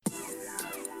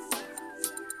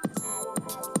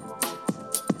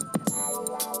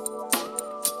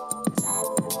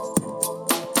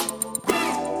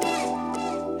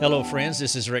Hello, friends.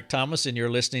 This is Rick Thomas, and you're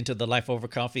listening to the Life Over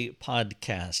Coffee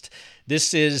podcast.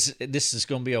 This is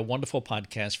going to be a wonderful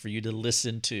podcast for you to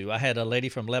listen to. I had a lady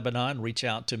from Lebanon reach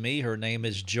out to me. Her name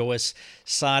is Joyce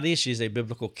Sadi. She's a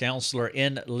biblical counselor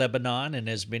in Lebanon, and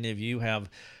as many of you have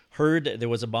heard, there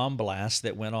was a bomb blast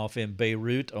that went off in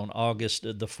Beirut on August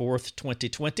the 4th,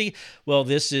 2020. Well,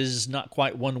 this is not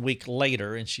quite 1 week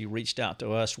later, and she reached out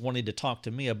to us wanting to talk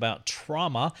to me about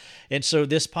trauma. And so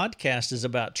this podcast is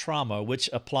about trauma, which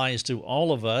applies to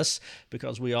all of us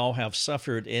because we all have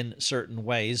suffered in certain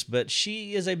ways. But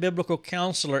she is a biblical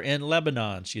counselor in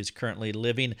Lebanon. She is currently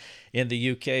living in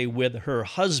the UK with her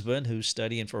husband, who's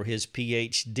studying for his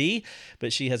PhD.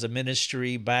 But she has a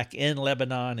ministry back in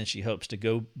Lebanon, and she hopes to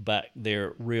go back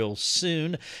there real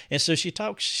soon. And so she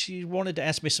wanted to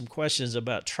ask me some questions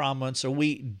about trauma, and so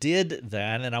we did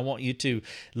that. And I want you to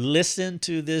listen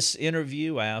to this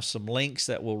interview. I have some links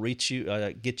that will reach you,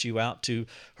 get you out to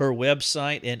her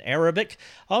website in Arabic.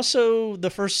 Also, the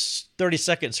first 30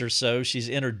 seconds or so, she's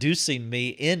introducing me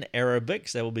in Arabic,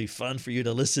 so that will be fun for you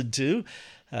to listen to.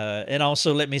 And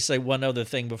also, let me say one other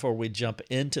thing before we jump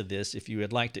into this. If you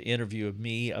would like to interview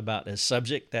me about a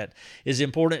subject that is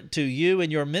important to you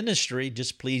and your ministry,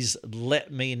 just please let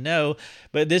me know.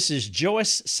 But this is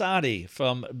Joyce Sadi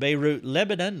from Beirut,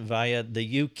 Lebanon, via the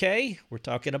UK. We're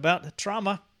talking about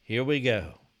trauma. Here we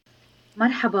go.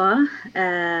 مرحبا.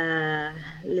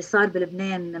 اللي صار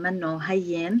بلبنان منه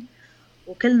هين،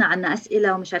 وكلنا عنا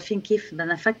أسئلة ومش عارفين كيف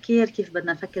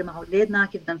بدنا نفكر مع أولادنا،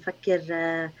 كيف بدنا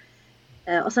نفكر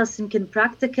قصص يمكن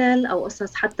براكتيكال أو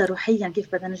قصص حتى روحيا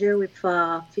كيف بدنا نجاوب.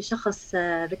 ففي شخص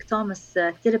ريك توماس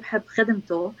كتير بحب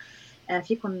خدمته،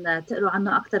 فيكن تقروا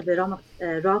عنه أكتر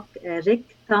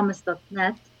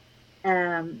rickThomas.net.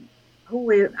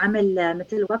 هو عمل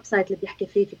مثل ويب سايت اللي بيحكي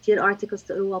فيه، في كتير ارتكلز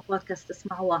تقروها، بودكاست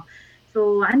تسمعوها.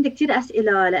 عندي كتير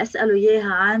أسئلة لأسأله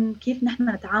إياها عن كيف نحن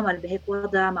نتعامل بهيك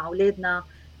وضع مع أولادنا،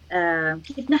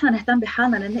 كيف نحن نهتم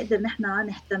بحالنا لنقدر نحن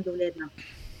نهتم بأولادنا.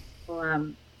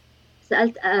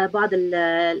 سألت بعض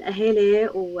الأهالي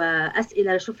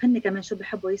وأسئلة لشوف هن كمان شو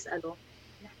بيحبوا يسألوا.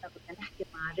 نحن بدنا نحكي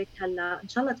مع ريك هلا، إن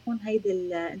شاء الله تكون هيدي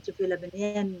الانترفيو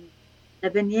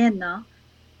لبنياننا،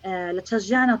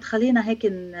 لتشجعنا وتخلينا هيك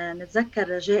نتذكر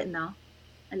رجائنا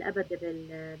الأبدي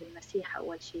بالمسيح.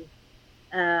 أول شيء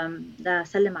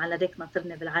سلم على ريك،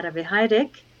 ناطرني بالعربي. هاي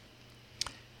ريك.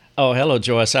 Oh, hello,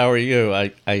 Joyce. How are you?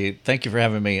 I thank you for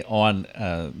having me on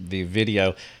the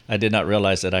video. I did not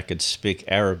realize that I could speak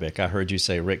Arabic. I heard you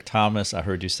say Rick Thomas. I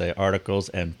heard you say articles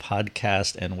and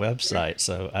podcast and website.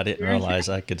 So I didn't realize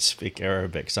I could speak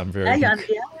Arabic. So I'm very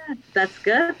that's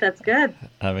good. That's good.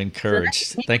 I'm encouraged.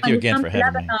 Thank you again for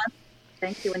having me.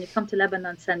 Thank you. When you come to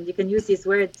Lebanon, son, you can use these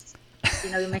words.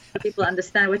 You make sure people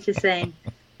understand what you're saying.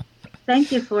 Thank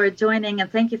you for joining, and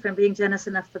thank you for being generous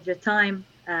enough with your time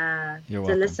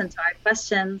to listen to our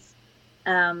questions.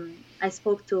 I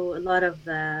spoke to a lot of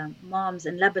moms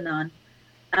in Lebanon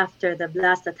after the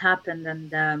blast that happened, and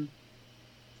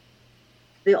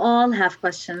they all have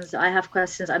questions. I have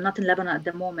questions. I'm not in Lebanon at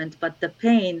the moment, but the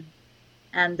pain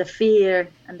and the fear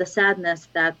and the sadness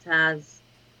that has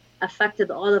affected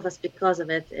all of us because of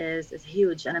it is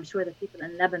huge. And I'm sure the people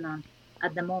in Lebanon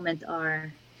at the moment are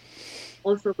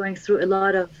also going through a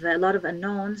lot of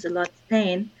unknowns, a lot of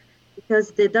pain, because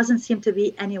there doesn't seem to be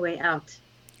any way out.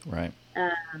 Right.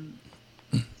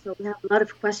 So we have a lot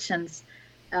of questions.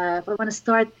 If I want to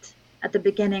start at the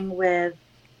beginning with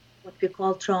what we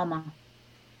call trauma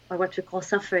or what we call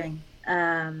suffering.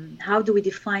 How do we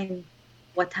define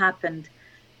what happened?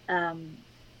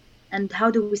 And how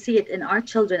do we see it in our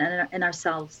children and in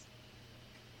ourselves?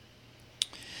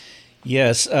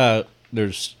 Yes,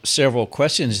 there's several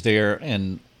questions there,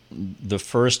 and the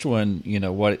first one,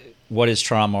 what is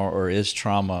trauma, or is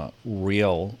trauma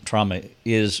real? Trauma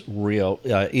is real,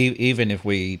 even if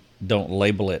we don't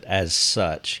label it as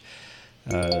such.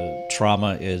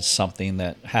 Trauma is something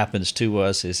that happens to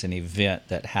us. It's an event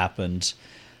that happens.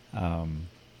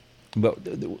 But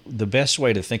the best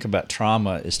way to think about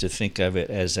trauma is to think of it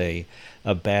as a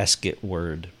basket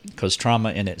word, because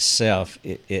trauma in itself,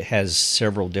 it has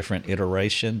several different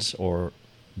iterations or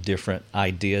different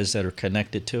ideas that are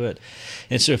connected to it.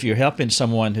 And so if you're helping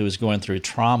someone who is going through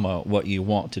trauma, what you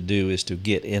want to do is to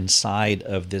get inside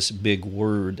of this big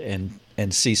word and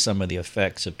see some of the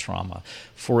effects of trauma.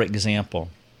 For example,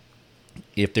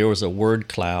 if there was a word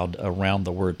cloud around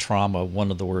the word trauma, one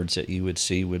of the words that you would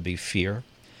see would be fear.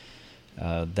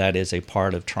 That is a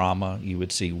part of trauma. You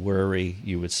would see worry,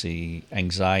 you would see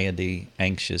anxiety,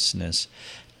 anxiousness,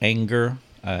 anger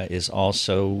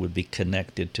would be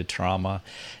connected to trauma.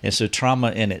 And so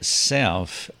trauma in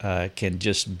itself can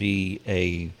just be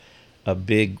a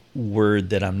big word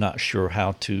that I'm not sure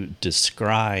how to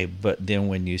describe, but then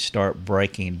when you start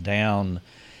breaking down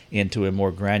into a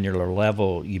more granular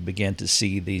level, you begin to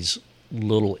see these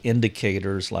little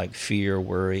indicators like fear,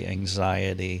 worry,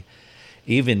 anxiety,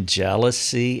 even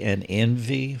jealousy and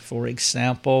envy, for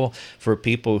example, for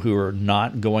people who are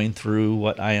not going through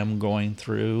what I am going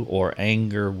through, or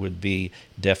anger would be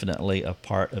definitely a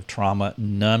part of trauma.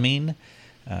 Numbing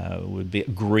would be,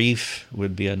 grief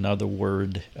would be another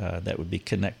word that would be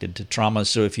connected to trauma.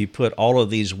 So if you put all of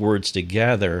these words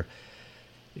together,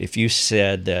 if you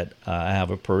said that I have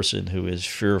a person who is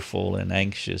fearful and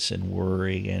anxious and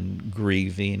worry and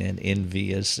grieving and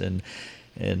envious and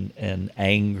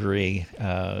angry,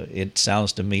 it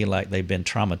sounds to me like they've been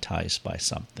traumatized by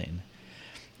something.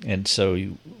 And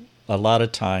so a lot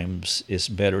of times it's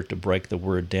better to break the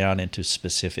word down into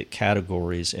specific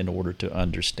categories in order to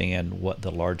understand what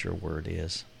the larger word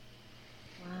is.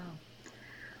 Wow.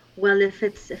 Well, if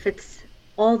it's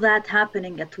all that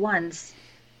happening at once,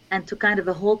 and to kind of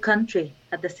a whole country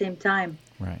at the same time.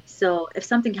 Right. So if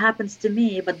something happens to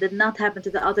me but did not happen to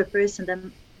the other person,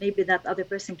 then maybe that other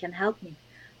person can help me.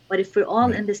 But if we're all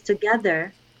right. in this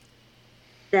together,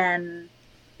 then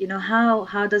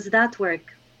how does that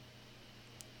work?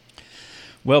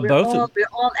 Well, we're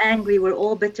all angry, we're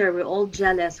all bitter, we're all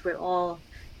jealous, we're all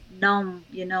numb,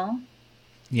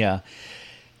 Yeah.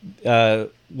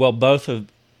 Well, both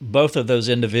of those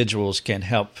individuals can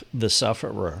help the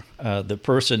sufferer. The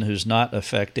person who's not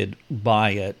affected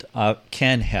by it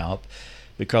can help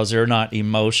because they're not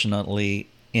emotionally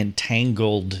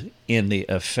entangled in the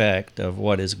effect of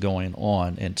what is going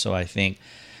on. And so I think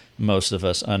most of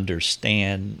us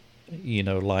understand,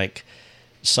 like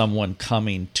someone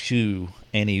coming to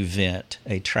an event,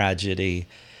 a tragedy,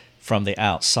 from the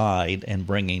outside and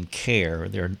bringing care.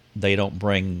 They don't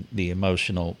bring the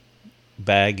emotional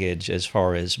baggage as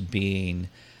far as being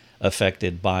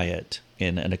affected by it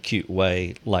in an acute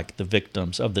way like the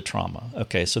victims of the trauma.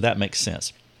 Okay, so that makes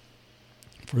sense.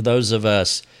 For those of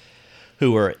us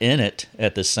who are in it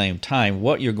at the same time,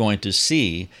 what you're going to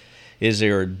see is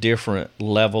there are different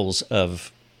levels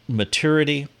of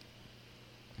maturity,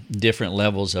 different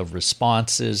levels of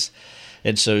responses,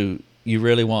 and so you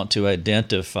really want to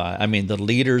identify. The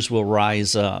leaders will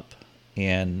rise up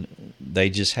and they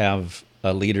just have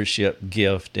a leadership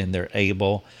gift, and they're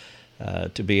able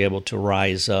to be able to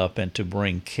rise up and to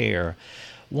bring care.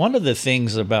 One of the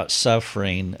things about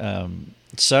suffering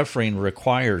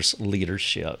requires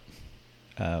leadership.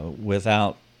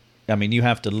 You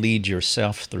have to lead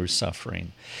yourself through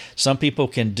suffering. Some people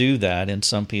can do that and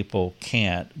some people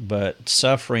can't, but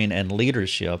suffering and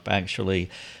leadership actually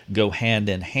go hand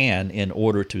in hand in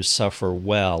order to suffer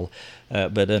well.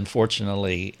 But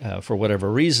unfortunately, for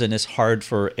whatever reason, it's hard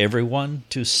for everyone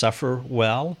to suffer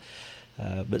well.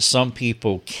 But some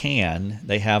people can.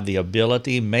 They have the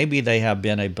ability. Maybe they have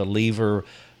been a believer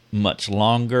much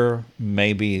longer.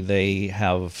 Maybe they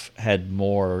have had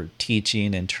more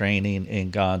teaching and training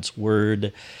in God's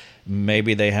Word.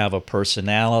 Maybe they have a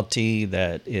personality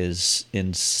that is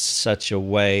in such a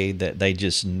way that they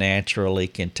just naturally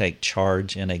can take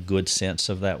charge in a good sense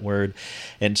of that word.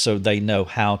 And so they know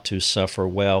how to suffer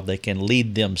well. They can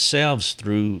lead themselves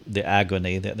through the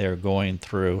agony that they're going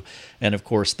through. And of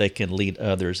course, they can lead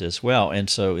others as well. And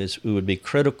so it would be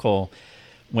critical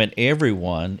when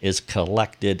everyone is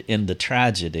collected in the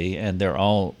tragedy and they're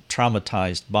all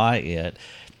traumatized by it,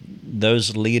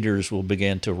 those leaders will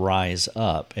begin to rise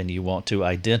up, and you want to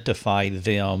identify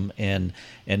them and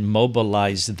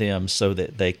mobilize them so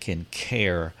that they can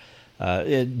care.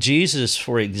 Jesus,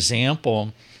 for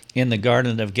example, in the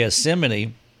Garden of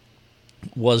Gethsemane,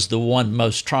 was the one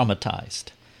most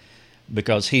traumatized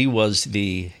because he was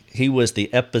the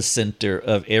epicenter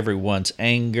of everyone's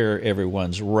anger,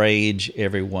 everyone's rage,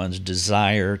 everyone's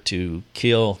desire to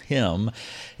kill him.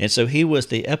 And so he was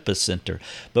the epicenter.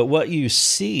 But what you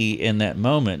see in that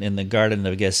moment in the Garden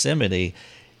of Gethsemane,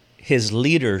 his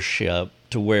leadership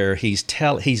to where he's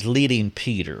leading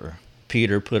Peter.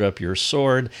 Peter, put up your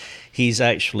sword. He's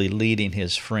actually leading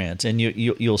his friends. And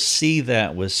you'll see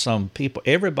that with some people.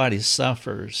 Everybody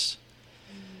suffers.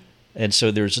 And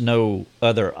so there's no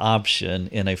other option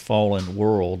in a fallen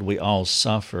world. We all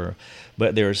suffer.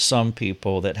 But there are some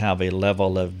people that have a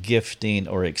level of gifting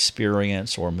or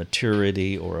experience or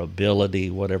maturity or ability,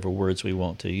 whatever words we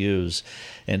want to use.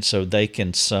 And so they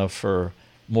can suffer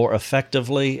more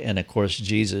effectively. And of course,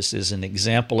 Jesus is an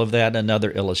example of that.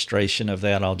 Another illustration of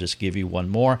that, I'll just give you one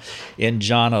more. In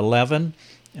John 11,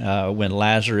 when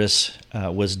Lazarus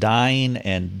was dying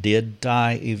and did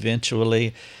die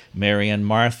eventually. Mary and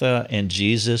Martha and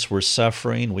Jesus were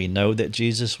suffering. We know that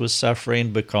Jesus was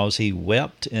suffering because he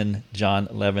wept in John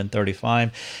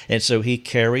 11:35. And so he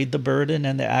carried the burden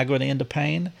and the agony and the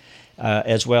pain,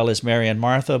 as well as Mary and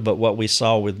Martha. But what we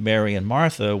saw with Mary and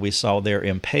Martha, we saw their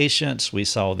impatience, we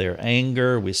saw their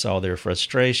anger, we saw their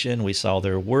frustration, we saw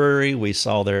their worry, we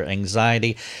saw their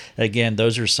anxiety. Again,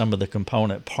 those are some of the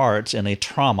component parts in a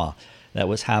trauma that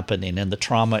was happening. And the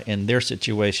trauma in their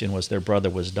situation was their brother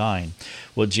was dying.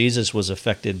 Well, Jesus was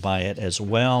affected by it as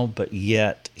well, but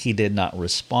yet he did not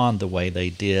respond the way they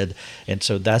did. And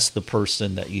so that's the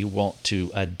person that you want to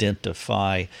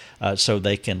identify so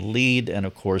they can lead. And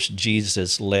of course,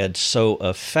 Jesus led so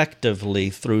effectively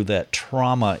through that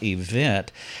trauma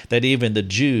event that even the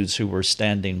Jews who were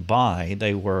standing by,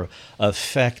 they were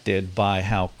affected by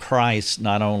how Christ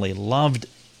not only loved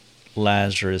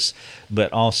Lazarus,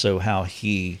 but also how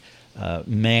he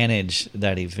managed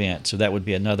that event. So that would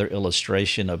be another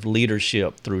illustration of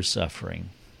leadership through suffering.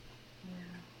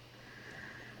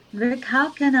 Yeah. Rick, how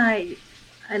can I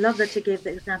love that you gave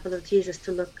the example of Jesus,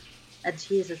 to look at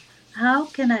Jesus.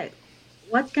 What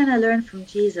can I learn from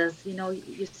Jesus?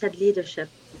 You said leadership,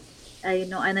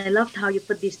 and I loved how you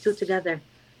put these two together.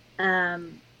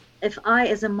 If I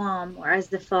as a mom or as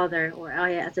the father or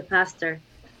I as a pastor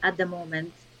at the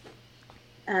moment,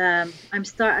 I'm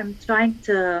trying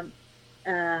to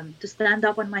stand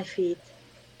up on my feet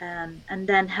and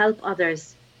then help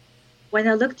others. When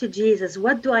I look to Jesus,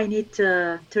 what do I need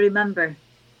to remember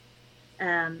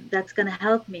that's going to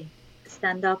help me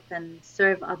stand up and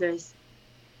serve others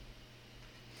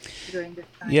during this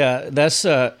time? Yeah, that's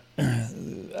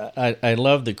I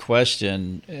love the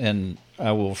question, and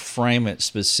I will frame it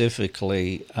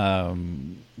specifically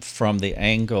from the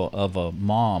angle of a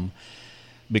mom.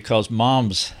 Because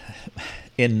moms,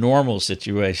 in normal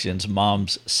situations,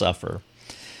 moms suffer.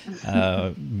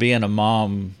 Being a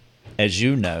mom, as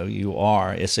you know,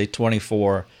 it's a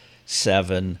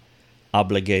 24/7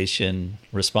 obligation,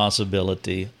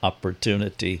 responsibility,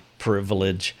 opportunity,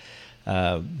 privilege,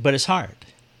 but it's hard.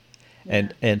 Yeah.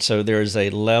 And so there's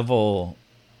a level,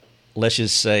 let's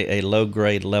just say a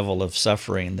low-grade level of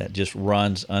suffering that just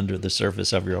runs under the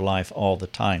surface of your life all the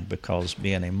time, because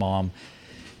being a mom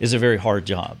is a very hard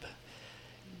job.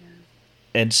 Yeah.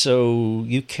 And so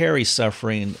you carry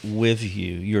suffering with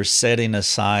you. You're setting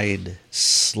aside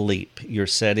sleep. You're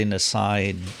setting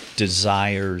aside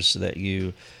desires that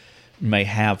you may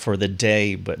have for the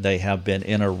day, but they have been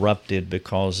interrupted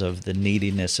because of the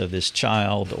neediness of this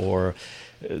child, or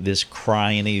this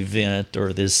crying event,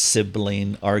 or this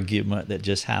sibling argument that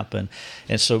just happened.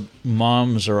 And so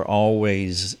moms are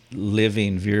always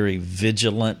living very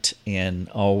vigilant and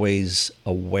always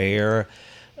aware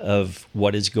of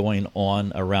what is going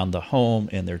on around the home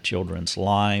and their children's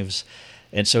lives.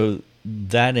 And so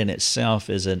that in itself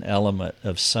is an element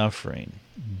of suffering.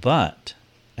 But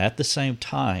at the same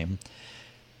time,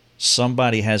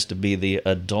 somebody has to be the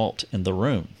adult in the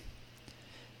room.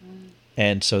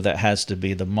 And so that has to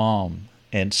be the mom.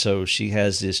 And so she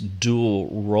has this dual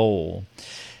role.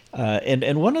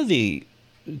 And one of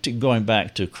going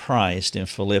back to Christ in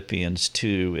Philippians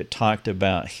 2, it talked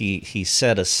about he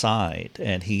set aside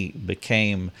and he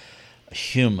became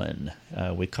human.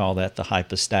 We call that the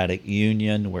hypostatic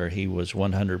union, where he was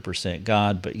 100%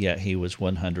 God, but yet he was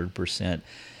 100%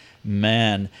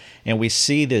 man. And we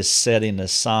see this setting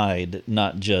aside,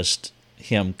 not just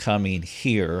him coming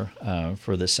here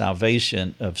for the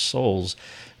salvation of souls,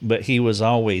 but he was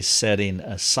always setting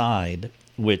aside,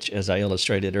 which, as I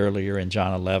illustrated earlier in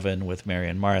John 11 with Mary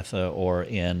and Martha, or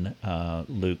in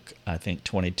Luke, I think,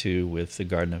 22 with the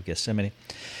Garden of Gethsemane,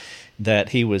 that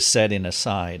he was setting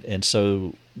aside. And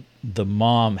so the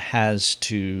mom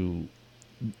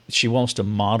she wants to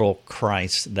model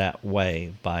Christ that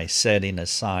way, by setting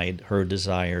aside her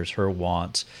desires, her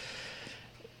wants,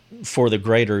 for the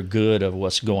greater good of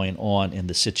what's going on in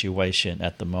the situation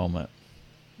at the moment.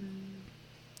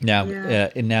 Now,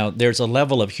 now there's a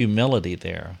level of humility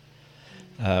there,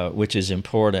 which is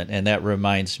important, and that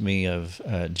reminds me of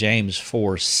James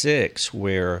 4:6,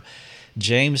 where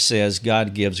James says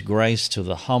God gives grace to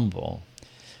the humble,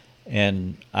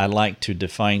 and I like to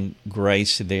define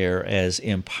grace there as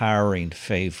empowering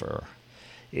favor.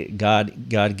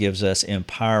 God gives us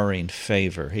empowering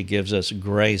favor. He gives us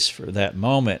grace for that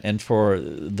moment. And for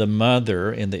the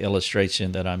mother in the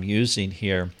illustration that I'm using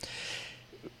here,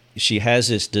 she has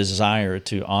this desire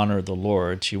to honor the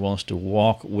Lord. She wants to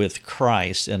walk with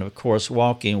Christ. And of course,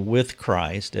 walking with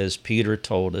Christ, as Peter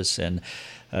told us in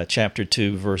chapter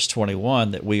 2, verse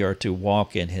 21, that we are to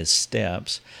walk in his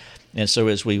steps. And so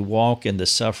as we walk in the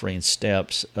suffering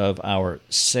steps of our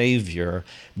Savior,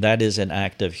 that is an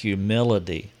act of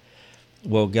humility.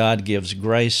 Well, God gives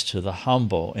grace to the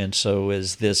humble. And so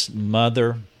as this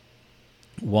mother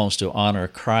wants to honor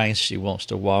Christ, she wants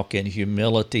to walk in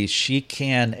humility, she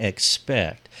can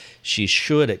expect, she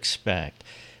should expect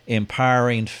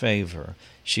empowering favor.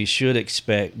 She should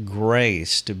expect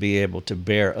grace to be able to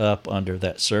bear up under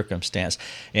that circumstance.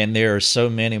 And there are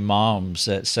so many moms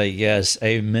that say, yes,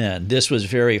 amen. This was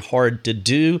very hard to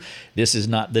do. This is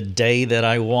not the day that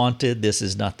I wanted. This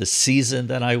is not the season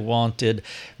that I wanted,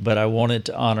 but I wanted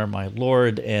to honor my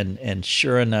Lord. And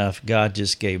sure enough, God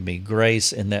just gave me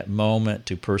grace in that moment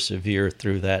to persevere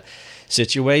through that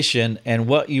situation. And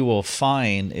what you will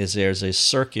find is there's a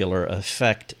circular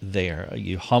effect there.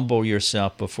 You humble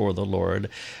yourself before the Lord.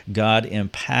 God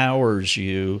empowers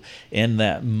you in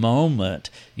that moment.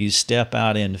 You step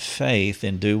out in faith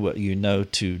and do what you know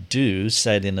to do,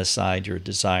 setting aside your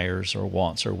desires or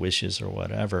wants or wishes or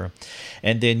whatever.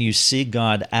 And then you see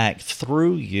God act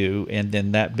through you, and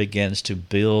then that begins to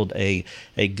build a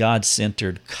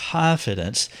God-centered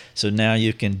confidence. So now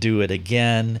you can do it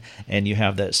again, and you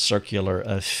have that circular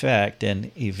effect,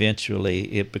 and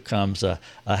eventually it becomes a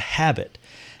habit.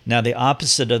 Now, the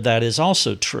opposite of that is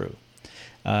also true.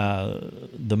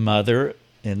 The mother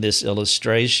in this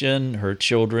illustration, her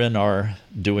children are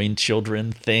doing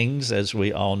children things, as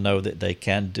we all know that they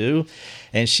can do,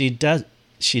 and she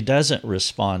doesn't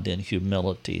respond in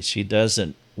humility. She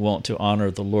doesn't want to honor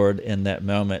the Lord in that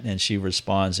moment, and she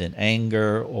responds in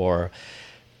anger, or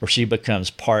she becomes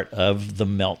part of the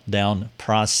meltdown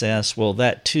process. Well,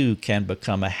 that too can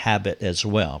become a habit as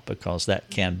well, because that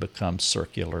can become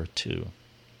circular too.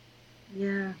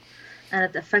 Yeah, and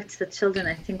it affects the children,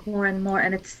 I think, more and more.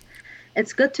 And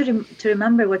it's good to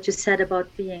remember what you said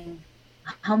about being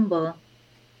humble.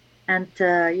 And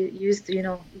you used,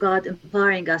 God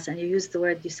empowering us, and you used the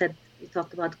word, you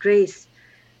talked about grace.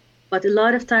 But a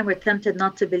lot of time we're tempted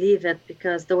not to believe it,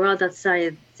 because the world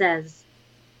outside says,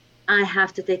 I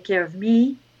have to take care of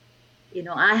me,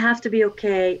 I have to be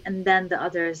okay, and then the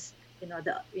others,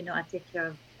 I take care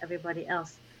of everybody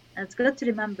else. And it's good to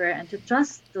remember and to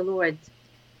trust the Lord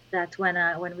that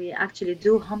when we actually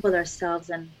do humble ourselves,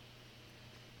 and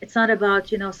it's not about,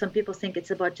 some people think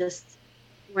it's about just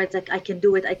words like I can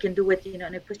do it,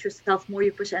 and you push yourself more,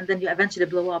 you push, and then you eventually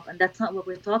blow up. And that's not what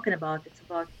we're talking about. It's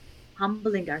about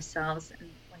humbling ourselves. And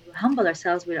when we humble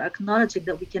ourselves, we're acknowledging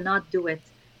that we cannot do it.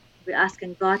 We're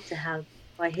asking God to help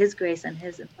by His grace and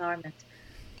His empowerment.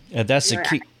 And that's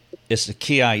it's a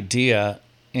key idea.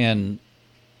 And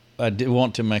I do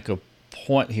want to make a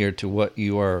point here to what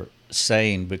you are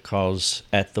saying, because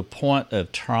at the point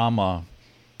of trauma,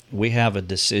 we have a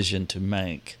decision to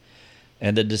make.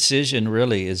 And the decision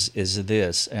really is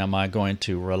this: am I going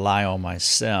to rely on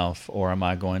myself, or am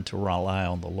I going to rely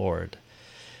on the Lord?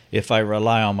 If I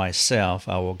rely on myself,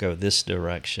 I will go this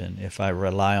direction. If I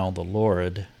rely on the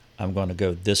Lord, I'm going to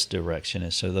go this direction.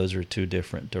 And so those are two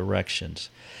different directions.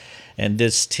 And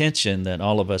this tension that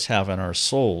all of us have in our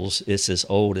souls is as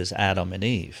old as Adam and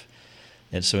Eve.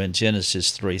 And so in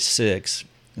Genesis 3:6,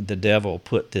 the devil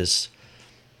put this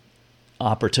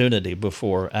opportunity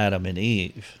before Adam and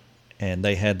Eve, and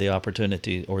they had the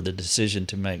opportunity or the decision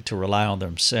to make to rely on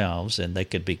themselves, and they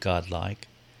could be godlike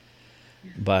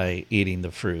by eating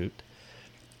the fruit,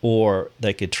 or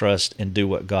they could trust and do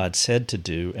what God said to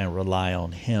do and rely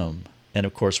on Him. And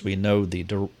of course, we know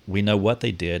what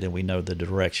they did, and we know the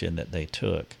direction that they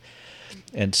took.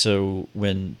 And so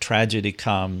when tragedy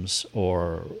comes,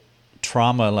 or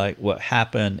trauma like what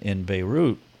happened in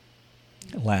Beirut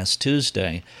last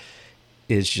Tuesday,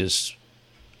 is just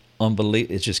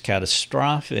unbelievable. It's just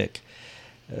catastrophic.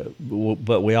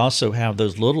 But we also have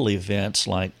those little events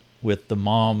like with the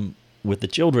mom, with the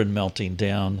children melting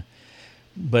down.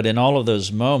 But in all of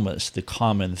those moments, the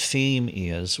common theme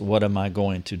is, what am I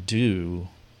going to do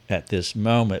at this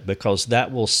moment? Because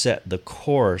that will set the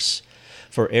course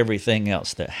for everything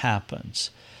else that happens.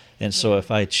 And so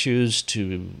if I choose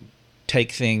to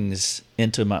take things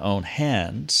into my own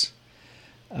hands,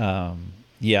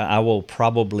 I will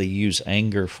probably use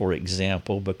anger, for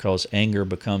example, because anger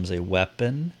becomes a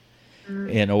weapon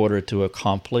in order to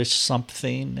accomplish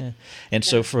something. And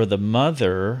so for the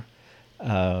mother,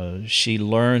 she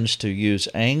learns to use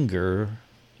anger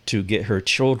to get her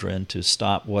children to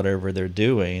stop whatever they're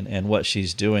doing. And what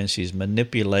she's doing, she's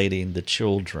manipulating the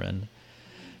children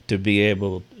to be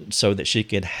able, so that she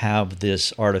could have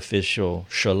this artificial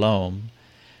shalom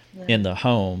in the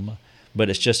home. But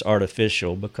it's just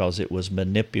artificial because it was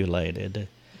manipulated.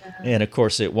 And of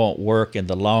course, it won't work in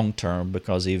the long term,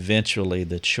 because eventually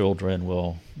the children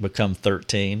will become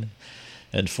 13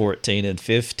 and 14 and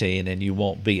 15, and you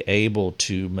won't be able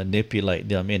to manipulate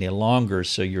them any longer,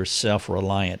 so your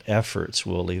self-reliant efforts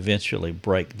will eventually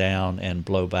break down and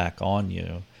blow back on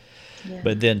you. Yeah.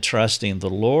 But then trusting the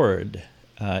Lord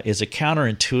is a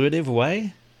counterintuitive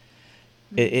way.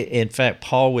 In fact,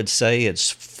 Paul would say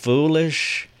it's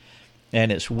foolish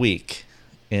and it's weak.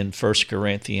 In 1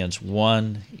 Corinthians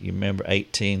 1, you remember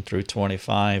 18 through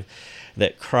 25,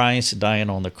 that Christ dying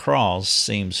on the cross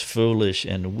seems foolish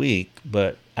and weak,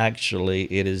 but actually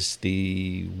it is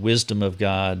the wisdom of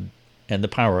God and the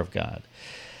power of God.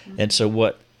 And so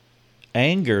what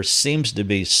anger seems to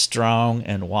be strong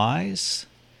and wise,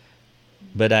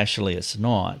 but actually it's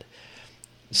not.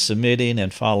 Submitting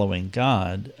and following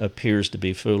God appears to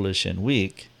be foolish and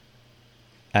weak.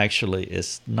 Actually,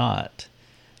 it's not.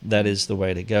 That is the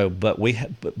way to go. But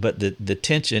the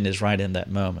tension is right in that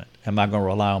moment. Am I going to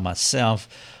rely on myself,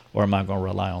 or am I going to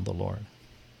rely on the Lord?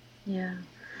 Yeah,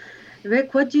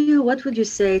 Rick, what would you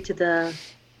say to the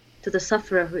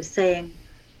sufferer who is saying,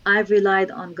 "I've relied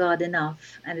on God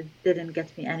enough and it didn't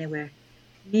get me anywhere,"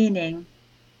 meaning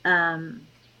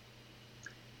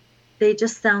they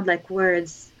just sound like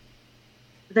words,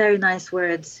 very nice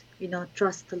words.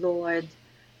 Trust the Lord,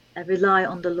 rely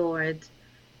on the Lord.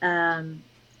 And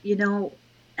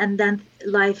then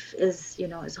life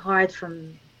is hard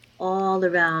from all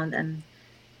around, and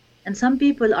some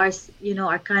people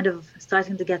are kind of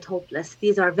starting to get hopeless.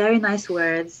 These are very nice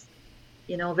words,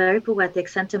 very poetic,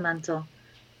 sentimental,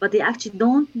 but they actually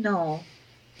don't know.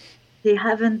 They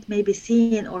haven't maybe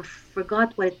seen or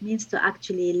forgot what it means to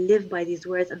actually live by these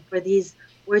words, and for these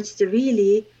words to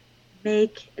really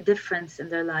make a difference in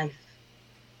their life.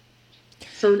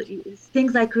 So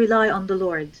things like rely on the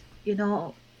Lord, maybe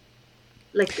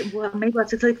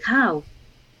it's like how?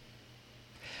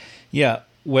 Yeah,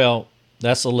 well,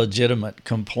 that's a legitimate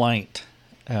complaint.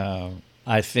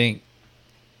 I think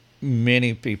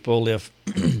many people, if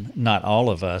not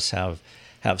all of us,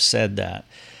 have said that.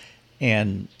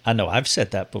 And I know I've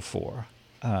said that before.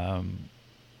 And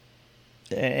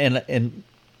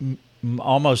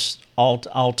almost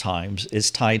all times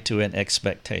is tied to an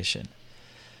expectation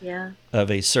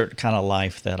of a certain kind of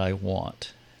life that I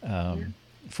want.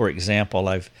 For example,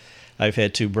 I've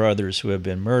had two brothers who have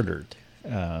been murdered,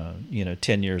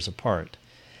 10 years apart.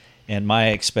 And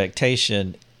my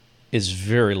expectation is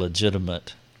very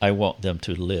legitimate. I want them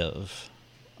to live.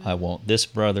 I want this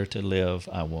brother to live.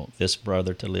 I want this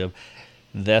brother to live.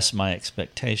 That's my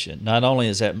expectation. Not only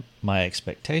is that my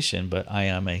expectation, but I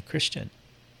am a Christian.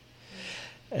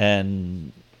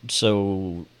 And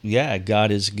so, yeah,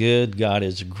 God is good. God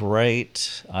is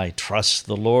great. I trust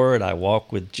the Lord. I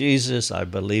walk with Jesus. I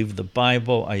believe the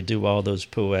Bible. I do all those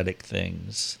poetic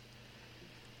things.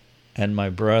 And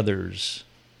my brothers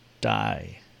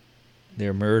die.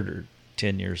 They're murdered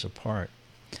 10 years apart.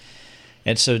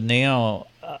 And so now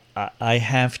I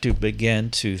have to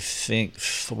begin to think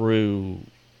through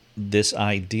this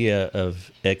idea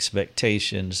of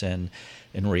expectations and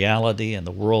reality and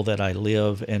the world that I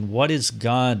live, and what is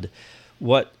God,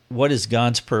 what is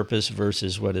God's purpose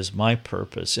versus what is my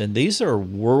purpose. And these are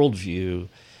worldview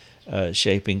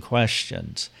shaping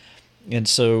questions. And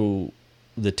so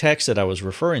the text that I was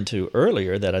referring to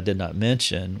earlier that I did not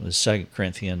mention was 2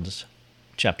 Corinthians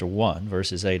chapter 1,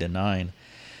 verses 8 and 9,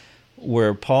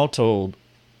 where Paul told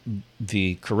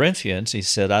the Corinthians, he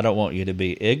said, I don't want you to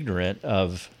be ignorant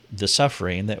of the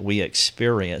suffering that we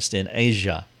experienced in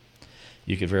Asia.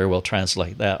 You could very well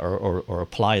translate that or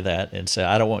apply that and say,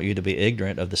 I don't want you to be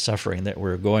ignorant of the suffering that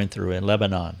we're going through in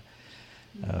Lebanon.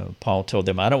 Paul told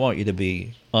them, I don't want you to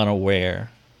be unaware.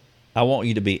 I want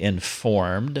you to be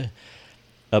informed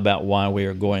about why we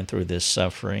are going through this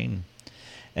suffering.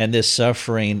 And this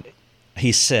suffering,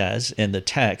 he says in the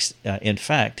text, in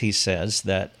fact, he says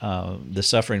that the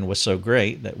suffering was so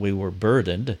great that we were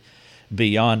burdened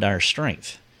beyond our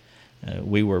strength.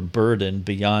 We were burdened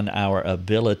beyond our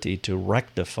ability to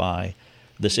rectify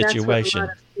the situation. That's what a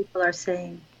lot of people are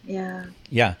saying. Yeah.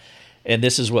 Yeah. And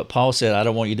this is what Paul said, I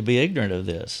don't want you to be ignorant of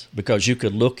this, because you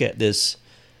could look at this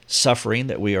suffering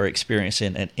that we are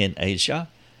experiencing in Asia,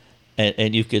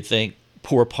 and you could think,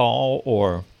 poor Paul,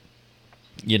 or,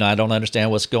 I don't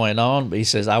understand what's going on. But he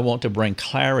says, I want to bring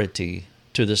clarity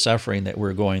to the suffering that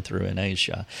we're going through in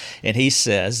Asia. And he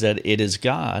says that it is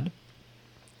God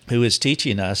who is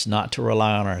teaching us not to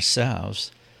rely on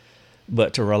ourselves,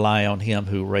 but to rely on him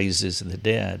who raises the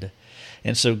dead.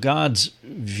 And so God's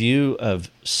view of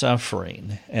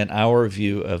suffering and our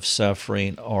view of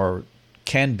suffering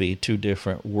can be two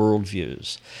different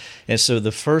worldviews. And so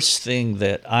the first thing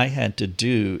that I had to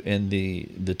do in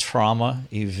the trauma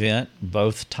event,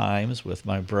 both times with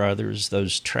my brothers,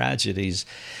 those tragedies,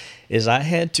 is I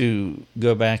had to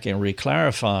go back and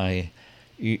reclarify,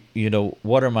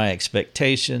 what are my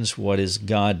expectations? What is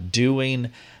God doing?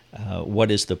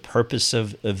 What is the purpose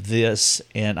of this?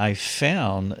 And I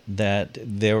found that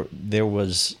there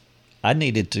was, I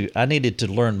needed to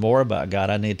learn more about God.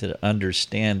 I needed to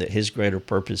understand that His greater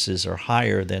purposes are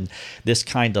higher than this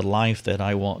kind of life that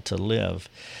I want to live.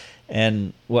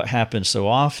 And what happens so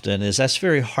often is that's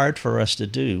very hard for us to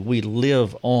do. We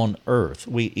live on earth.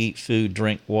 We eat food,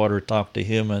 drink water, talk to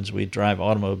humans. We drive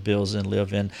automobiles and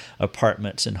live in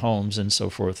apartments and homes and so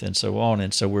forth and so on.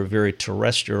 And so we're very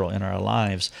terrestrial in our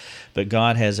lives. But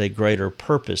God has a greater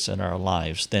purpose in our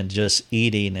lives than just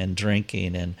eating and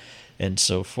drinking and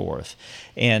so forth.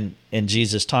 And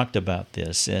Jesus talked about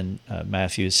this in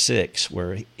Matthew 6,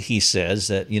 where He says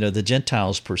that, the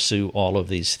Gentiles pursue all of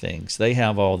these things. They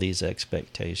have all these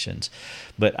expectations.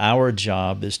 But our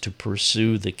job is to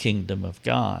pursue the kingdom of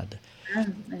God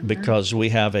because we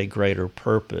have a greater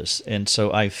purpose. And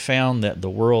so I found that the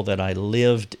world that I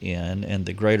lived in and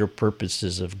the greater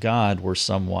purposes of God were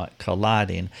somewhat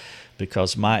colliding,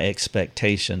 because my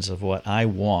expectations of what I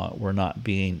want were not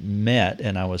being met,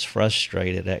 and I was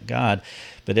frustrated at God.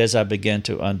 But as I began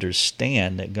to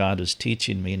understand that God was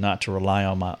teaching me not to rely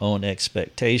on my own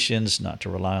expectations, not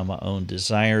to rely on my own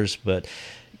desires, but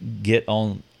get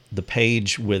on the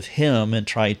page with Him and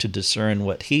try to discern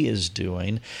what He is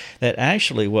doing, that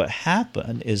actually what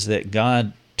happened is that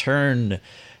God turned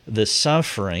the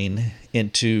suffering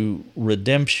into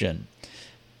redemption.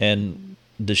 And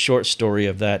the short story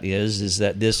of that is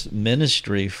that this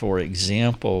ministry, for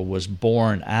example, was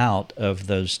born out of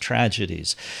those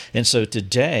tragedies. And so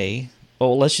today,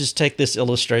 let's just take this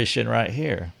illustration right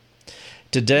here.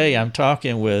 Today, I'm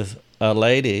talking with a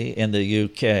lady in the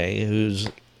UK who's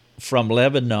from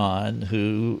Lebanon,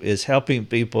 who is helping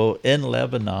people in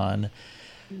Lebanon.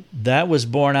 That was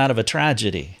born out of a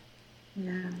tragedy.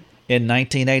 Yeah. In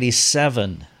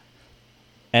 1987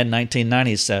 and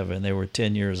 1997, they were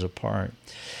 10 years apart.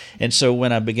 And so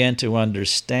when I began to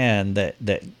understand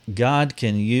that God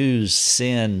can use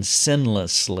sin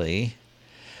sinlessly,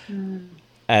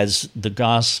 as the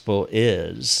gospel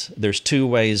is, there's two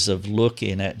ways of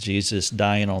looking at Jesus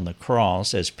dying on the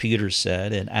cross. As Peter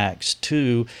said in Acts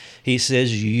 2, he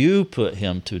says, you put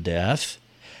Him to death,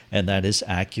 and that is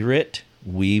accurate.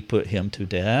 We put Him to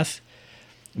death.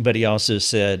 But he also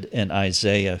said in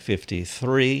Isaiah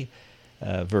 53,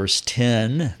 verse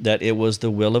 10, that it was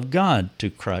the will of God to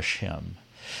crush Him.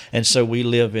 And so we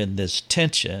live in this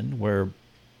tension where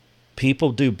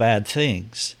people do bad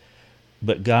things,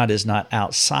 but God is not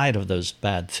outside of those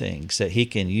bad things, that He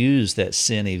can use that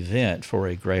sin event for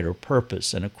a greater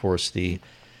purpose. And of course, the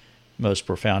most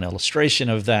profound illustration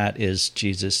of that is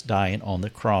Jesus dying on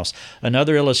the cross.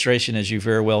 Another illustration, as you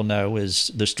very well know, is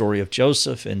the story of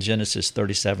Joseph in Genesis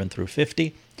 37 through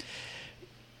 50.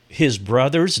 His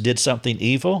brothers did something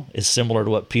evil. It's similar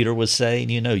to what Peter was saying,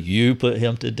 you put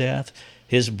him to death.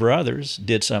 His brothers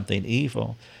did something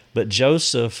evil, but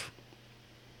Joseph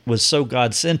was so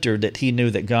God-centered that he knew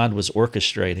that God was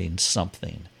orchestrating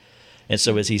something. And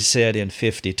so as he said in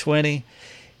 50:20,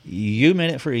 you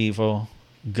meant it for evil,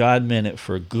 God meant it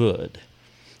for good.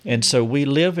 And so we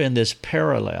live in this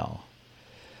parallel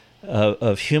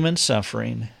of human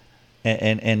suffering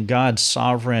and God's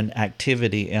sovereign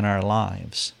activity in our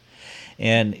lives.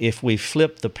 And if we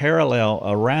flip the parallel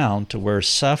around to where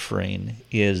suffering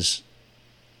is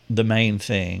the main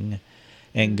thing,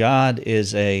 and God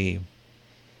is a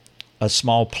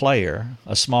small player,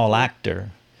 a small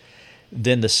actor,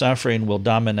 then the suffering will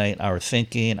dominate our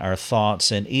thinking, our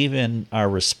thoughts, and even our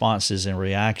responses and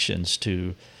reactions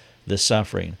to the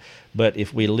suffering. But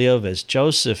if we live as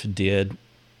Joseph did,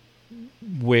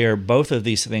 where both of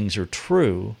these things are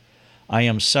true, I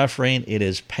am suffering, it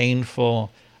is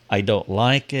painful, I don't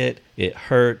like it, it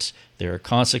hurts, there are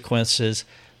consequences,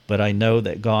 but I know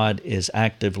that God is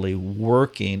actively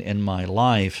working in my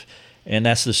life. And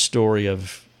that's the story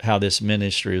of how this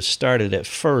ministry was started. At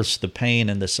first, the pain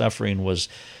and the suffering was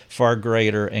far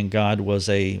greater, and God was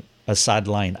a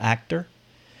sideline actor.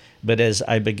 But as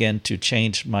I began to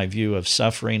change my view of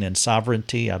suffering and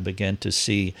sovereignty, I began to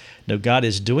see, no, God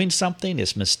is doing something.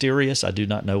 It's mysterious. I do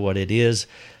not know what it is.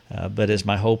 But as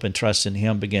my hope and trust in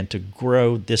Him began to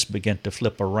grow, this began to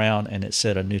flip around, and it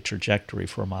set a new trajectory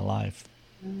for my life.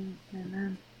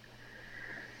 Amen.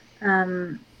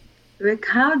 Rick,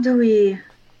 how do we,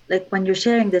 when you're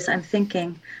sharing this, I'm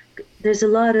thinking there's a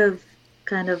lot of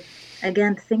kind of,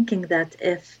 again, thinking that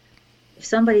if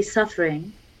somebody's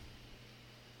suffering,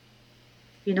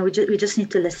 we just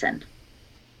need to listen.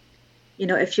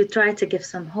 If you try to give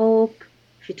some hope,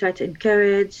 if you try to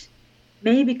encourage,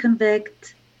 maybe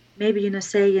convict, maybe,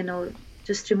 say,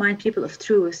 just remind people of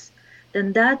truth, then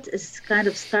that is kind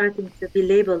of starting to be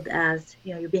labeled as,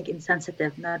 you're being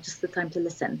insensitive, not just the time to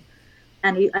listen.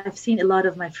 And I've seen a lot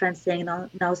of my friends saying,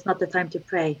 now it's not the time to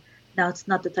pray. Now it's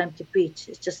not the time to preach.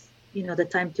 It's just, the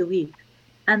time to weep.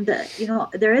 And,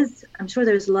 I'm sure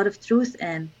there's a lot of truth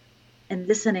in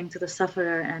listening to the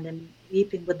sufferer and in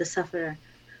weeping with the sufferer.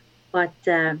 But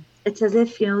it's as if,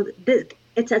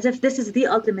 it's as if this is the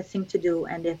ultimate thing to do.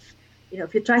 And if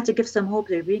you try to give some hope,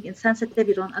 you're being insensitive,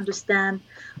 you don't understand.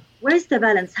 Where's the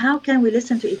balance? How can we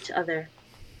listen to each other,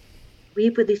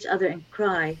 weep with each other, and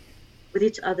cry with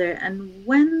each other? And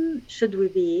when should we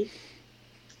be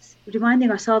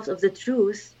reminding ourselves of the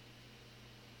truth,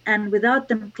 and without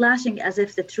them clashing as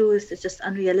if the truth is just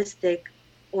unrealistic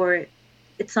or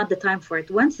it's not the time for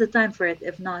it? When's the time for it,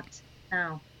 if not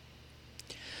now?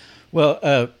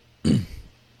 Well,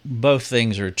 both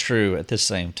things are true at the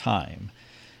same time.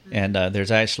 And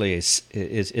there's actually,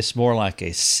 it's more like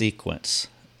a sequence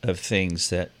of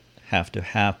things that have to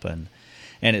happen,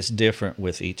 and it's different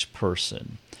with each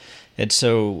person. And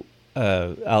so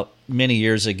many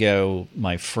years ago,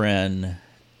 my friend,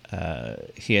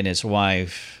 he and his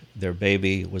wife, their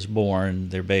baby was born,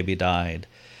 their baby died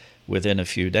within a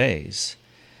few days.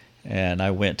 And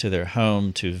I went to their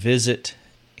home to visit,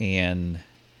 and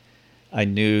I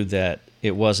knew that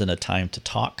it wasn't a time to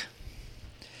talk.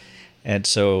 And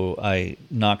so I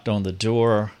knocked on the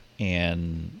door,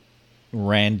 and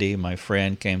Randy, my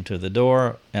friend, came to the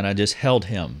door, and I just held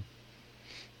him,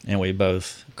 and we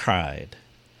both cried.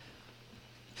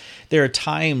 There are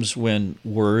times when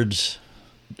words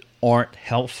aren't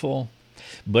helpful,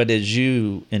 but as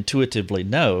you intuitively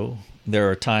know, there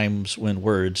are times when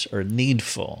words are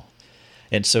needful.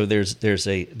 And so there's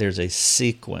a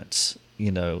sequence,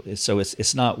 so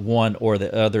it's not one or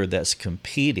the other that's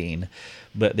competing,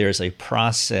 but there's a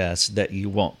process that you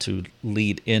want to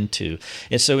lead into.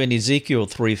 And so in Ezekiel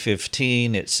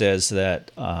 3:15, it says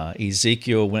that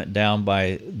Ezekiel went down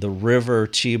by the river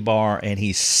Chebar, and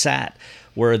he sat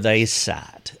where they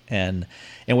sat. And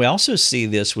we also see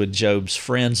this with Job's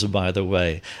friends, by the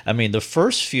way. I mean, the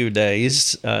first few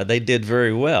days, they did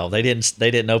very well. They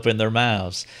didn't open their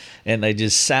mouths, and they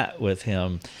just sat with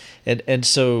him. And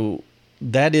so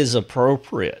that is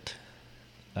appropriate.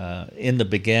 In the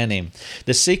beginning.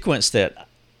 The sequence that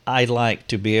I like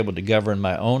to be able to govern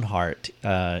my own heart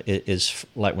is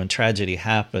like when tragedy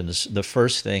happens, the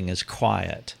first thing is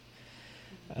quiet.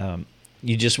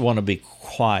 You just want to be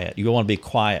quiet. You want to be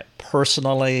quiet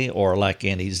personally, or like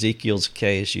in Ezekiel's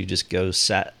case, you just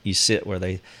you sit where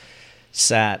they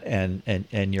sat, and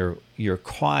you're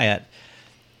quiet,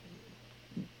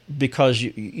 because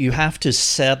you have to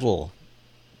settle.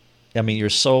 I mean, your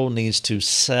soul needs to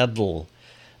settle.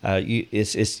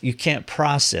 You can't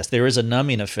process. There is a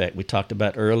numbing effect we talked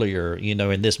about earlier.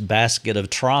 In this basket of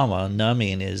trauma,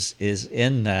 numbing is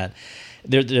in that.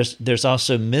 There's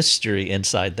also mystery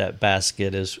inside that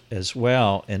basket as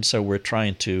well, and so we're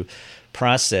trying to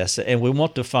process it. And we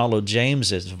want to follow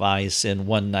James's advice in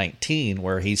 1:19,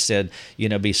 where he said,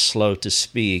 be slow to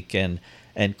speak and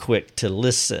quick to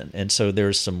listen. And so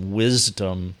there's some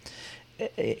wisdom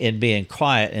in being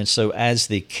quiet. And so as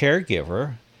the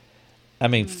caregiver, I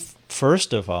mean,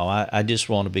 first of all, I just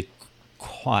want to be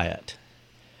quiet.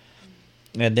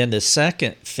 And then the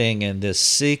second thing in this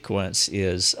sequence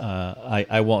is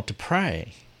I want to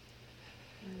pray.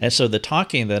 And so the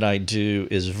talking that I do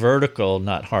is vertical,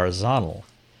 not horizontal.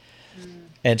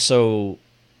 And so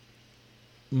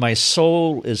my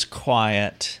soul is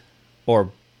quiet,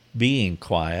 or being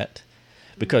quiet,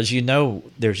 because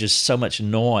there's just so much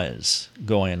noise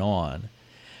going on.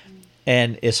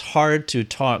 And it's hard to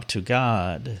talk to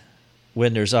God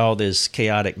when there's all this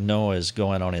chaotic noise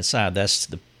going on inside. That's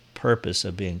the purpose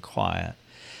of being quiet.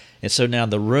 And so now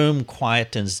the room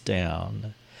quietens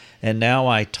down, and now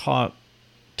I talk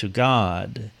to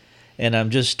God, and I'm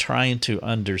just trying to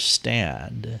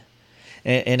understand.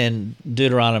 And in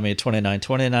Deuteronomy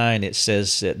 29:29, it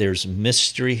says that there's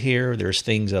mystery here. There's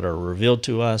things that are revealed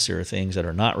to us. There are things that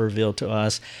are not revealed to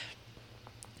us.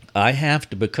 I have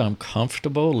to become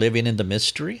comfortable living in the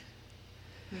mystery.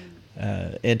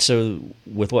 And so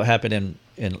with what happened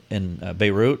in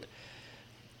Beirut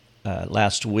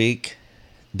last week,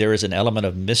 there is an element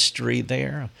of mystery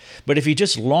there. But if you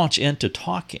just launch into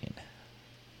talking,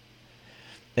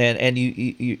 and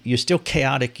you're still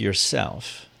chaotic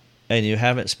yourself, and you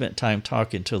haven't spent time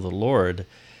talking to the Lord,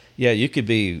 you could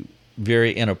be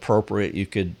very inappropriate. You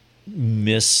could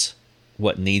miss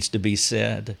what needs to be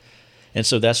said. And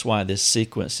so that's why this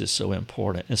sequence is so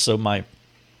important. And so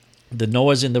the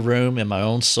noise in the room in my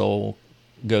own soul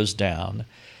goes down.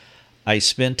 I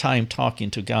spend time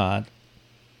talking to God,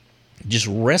 just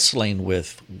wrestling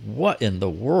with what in the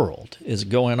world is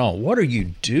going on. What are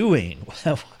you doing?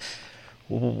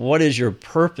 What is your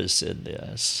purpose in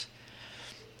this?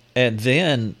 And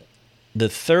then the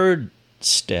third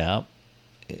step,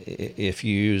 if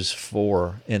you use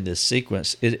 4 in this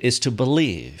sequence, is to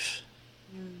believe.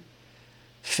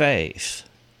 Faith,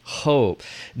 hope.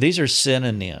 These are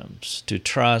synonyms to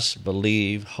trust,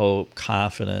 believe, hope,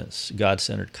 confidence,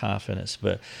 God-centered confidence.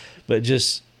 But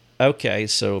just, okay,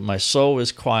 so my soul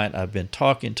is quiet. I've been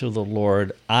talking to the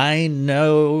Lord. I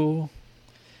know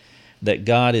that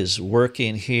God is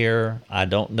working here. I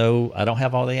don't know. I don't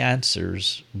have all the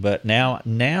answers, but now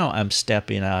I'm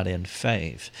stepping out in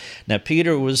faith. Now,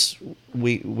 Peter was,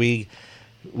 we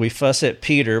fuss at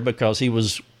Peter because he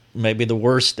was maybe the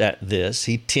worst at this.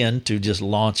 He tend to just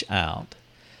launch out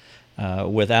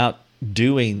without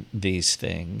doing these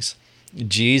things.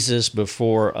 Jesus,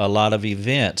 before a lot of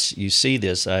events, you see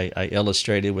this, I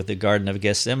illustrated with the Garden of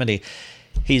Gethsemane,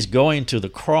 he's going to the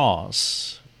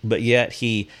cross, but yet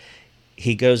he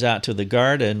goes out to the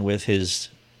garden with his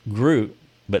group,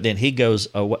 but then he goes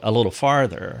a little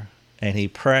farther and he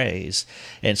prays.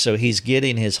 And so he's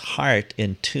getting his heart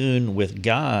in tune with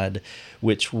God,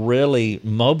 which really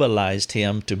mobilized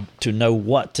him to know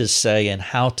what to say and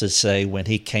how to say when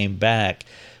he came back,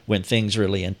 when things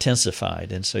really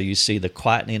intensified. And so you see the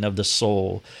quietening of the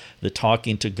soul, the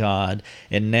talking to God,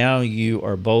 and now you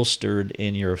are bolstered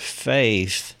in your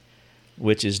faith,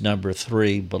 which is number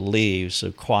 3, believe.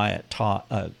 So quiet,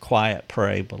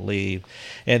 pray, believe.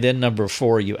 And then number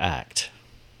 4, you act.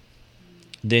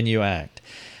 Then you act.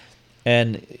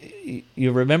 And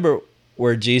you remember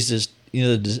where Jesus,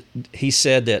 he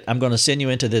said that I'm going to send you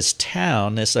into this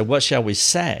town. They said, what shall we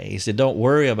say? He said, don't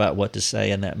worry about what to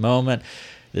say in that moment.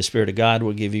 The Spirit of God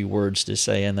will give you words to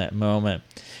say in that moment.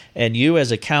 And you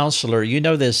as a counselor, you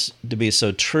know this to be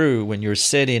so true when you're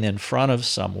sitting in front of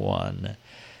someone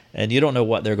and you don't know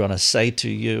what they're going to say to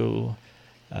you,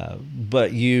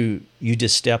 but you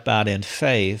just step out in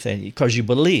faith, and because you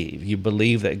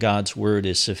believe that God's word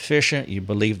is sufficient, you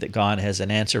believe that God has an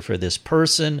answer for this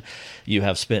person, you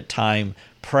have spent time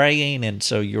praying, and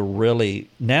so you're ready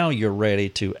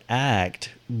to act,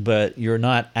 but you're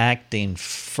not acting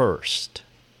first.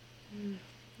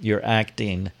 You're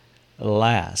acting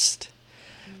last.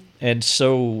 And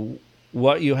so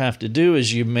what you have to do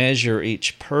is you measure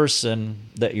each person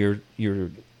that you're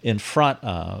in front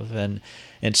of, and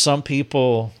some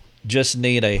people just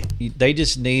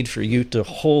need for you to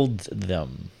hold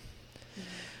them.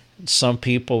 Some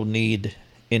people need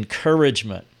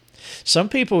encouragement. Some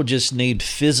people just need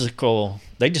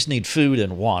they just need food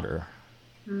and water.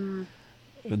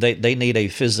 They need a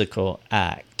physical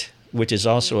act, which is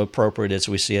also appropriate, as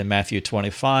we see in Matthew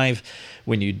 25.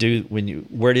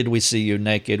 Where did we see you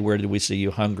naked? Where did we see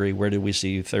you hungry? Where did we see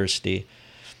you thirsty?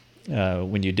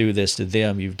 When you do this to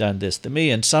them, you've done this to me.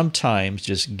 And sometimes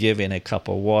just giving a cup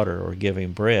of water or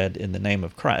giving bread in the name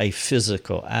of Christ, a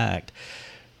physical act.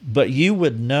 But you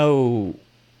would know,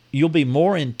 you'll be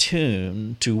more in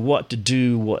tune to what to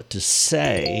do, what to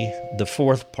say, the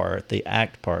 4th part, the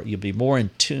act part. You'll be more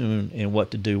in tune in what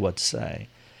to do, what to say.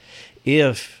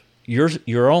 If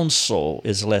your own soul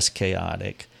is less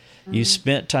chaotic, you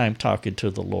spent time talking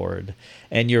to the Lord,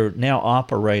 and you're now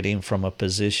operating from a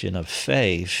position of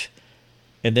faith,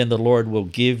 and then the Lord will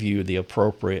give you the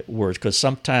appropriate words. Because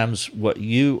sometimes what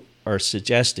you are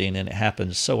suggesting, and it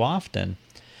happens so often,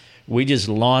 we just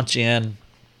launch in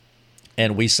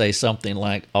and we say something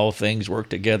like, all things work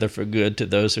together for good to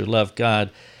those who love God.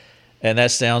 And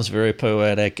that sounds very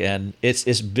poetic, and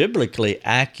it's biblically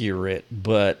accurate,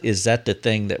 but is that the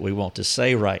thing that we want to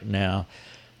say right now?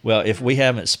 Well, if we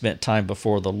haven't spent time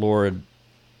before the Lord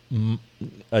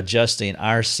adjusting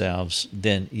ourselves,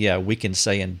 then we can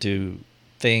say and do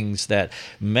things that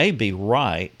may be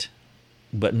right,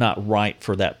 but not right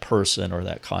for that person or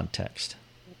that context.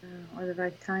 Or the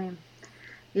right time.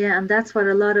 Yeah, and that's what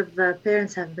a lot of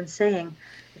parents have been saying.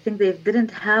 I think they didn't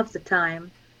have the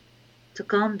time to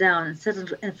calm down and sit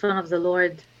in front of the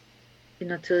Lord,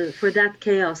 for that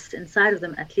chaos inside of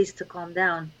them, at least to calm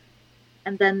down.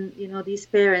 And then, these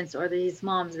parents or these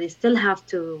moms, they still have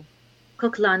to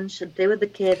cook lunch and play with the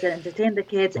kids and entertain the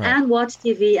kids, right, and watch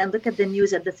TV and look at the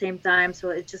news at the same time.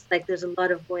 So it's just like there's a lot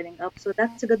of boiling up. So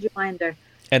that's a good reminder.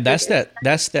 And that's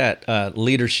that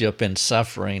leadership in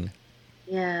suffering.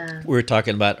 Yeah. We were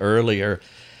talking about earlier,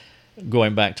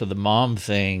 going back to the mom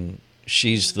thing.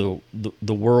 She's the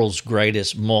world's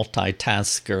greatest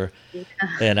multitasker. Yeah.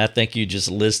 And I think you just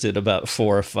listed about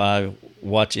 4 or 5,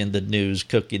 watching the news,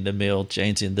 cooking the meal,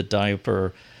 changing the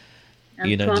diaper,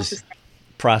 and just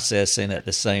processing at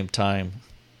the same time.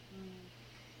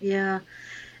 Yeah.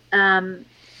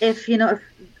 If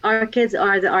our kids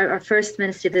are our first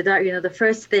ministry, the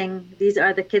first thing, these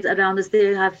are the kids around us.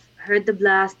 They have heard the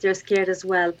blast. They're scared as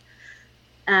well.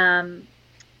 A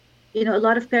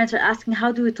lot of parents are asking,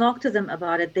 how do we talk to them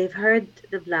about it? They've heard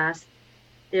the blast.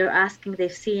 They're asking,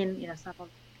 they've seen, some of,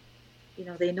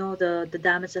 they know the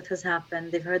damage that has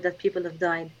happened. They've heard that people have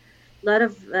died. A lot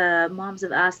of moms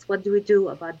have asked, what do we do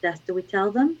about death? Do we tell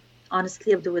them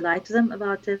honestly, or do we lie to them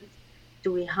about it?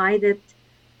 Do we hide it?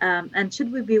 And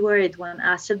should we be worried when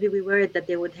asked, should we be worried that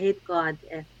they would hate God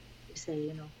if you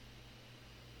say,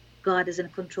 God is in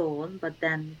control, but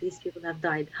then these people have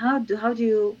died? How do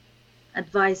you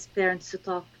advise parents to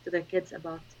talk to their kids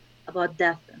about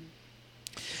death and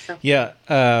stuff? Yeah,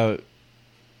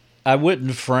 I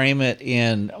wouldn't frame it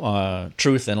in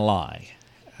truth and lie.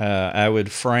 I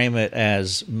would frame it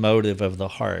as motive of the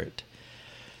heart.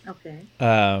 Okay.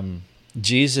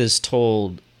 Jesus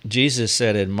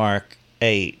said in Mark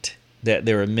 8 that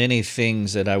there are many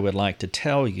things that I would like to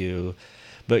tell you,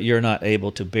 but you're not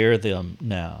able to bear them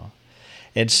now.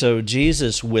 And so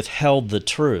Jesus withheld the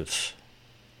truth,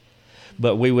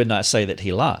 but we would not say that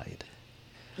he lied.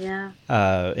 Yeah.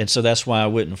 And so that's why I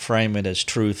wouldn't frame it as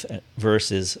truth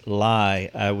versus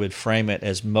lie. I would frame it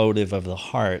as motive of the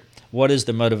heart. What is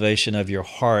the motivation of your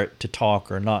heart to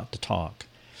talk or not to talk?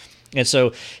 And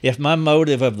so if my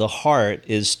motive of the heart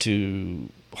is to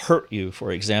hurt you,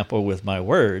 for example, with my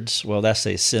words, well, that's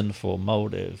a sinful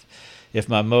motive. If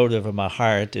my motive of my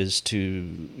heart is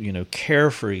to, care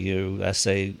for you, that's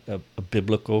a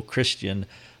biblical Christian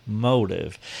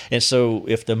motive. And so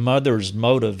if the mother's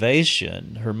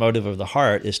motivation, her motive of the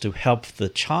heart, is to help the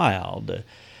child,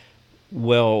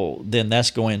 well, then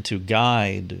that's going to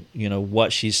guide,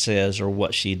 what she says or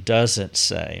what she doesn't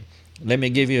say. Let me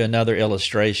give you another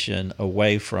illustration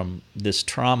away from this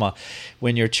trauma.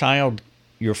 When your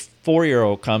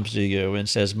 4-year-old comes to you and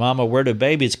says, Mama, where do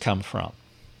babies come from?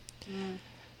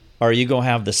 Are you going to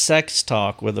have the sex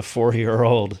talk with a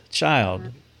 4-year-old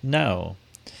child? No.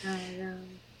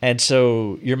 And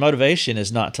so your motivation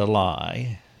is not to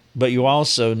lie, but you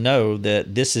also know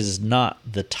that this is not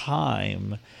the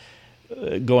time.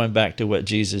 Going back to what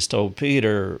Jesus told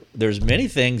Peter, there's many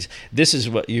things, this is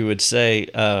what you would say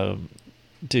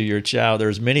to your child,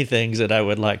 there's many things that I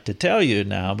would like to tell you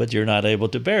now, but you're not able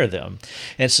to bear them.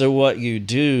 And so what you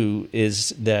do is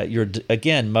that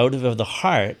again, motive of the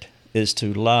heart is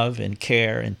to love and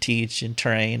care and teach and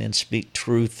train and speak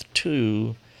truth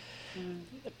to,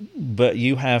 but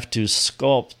you have to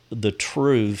sculpt the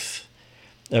truth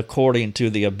according to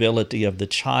the ability of the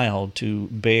child to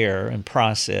bear and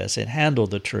process and handle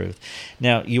the truth.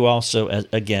 Now, you also,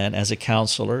 again, as a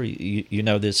counselor, you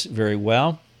know this very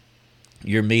well.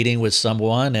 You're meeting with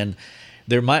someone, and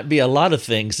there might be a lot of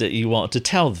things that you want to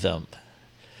tell them,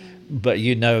 but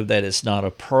you know that it's not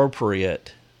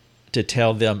appropriate to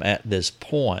tell them at this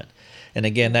point. And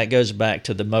again, that goes back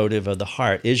to the motive of the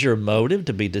heart. Is your motive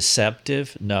to be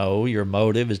deceptive? No, your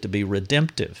motive is to be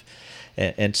redemptive.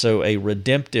 And so a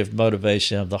redemptive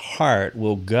motivation of the heart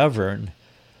will govern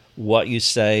what you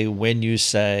say, when you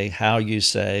say, how you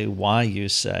say, why you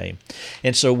say.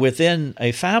 And so within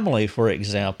a family, for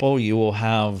example, you will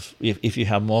have, if you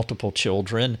have multiple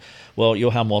children, well,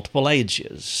 you'll have multiple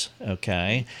ages,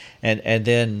 okay? And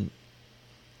then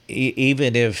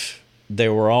even if they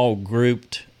were all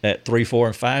grouped at 3, 4,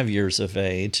 and 5 years of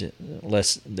age,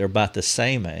 unless they're about the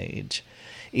same age,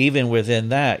 even within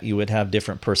that, you would have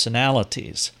different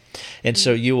personalities. And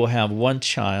so you will have one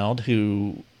child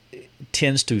who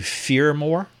tends to fear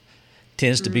more,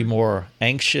 tends to be more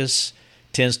anxious,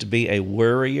 tends to be a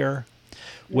worrier.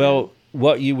 Well,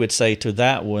 what you would say to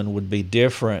that one would be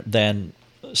different than,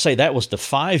 say, that was the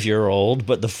 5-year-old,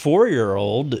 but the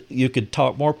 4-year-old you could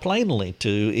talk more plainly to,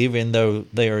 even though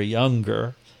they are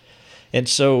younger. And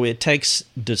so it takes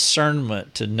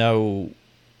discernment to know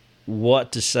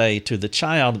what to say to the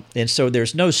child. And so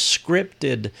there's no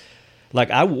scripted,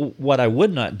 what I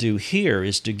would not do here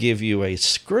is to give you a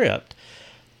script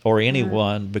or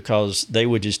anyone, because they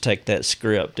would just take that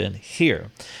script and hear.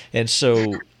 And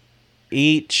so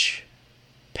each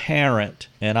parent,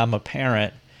 and I'm a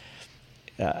parent,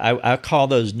 I call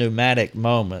those pneumatic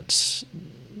moments,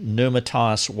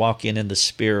 pneumatos, walking in the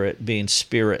Spirit, being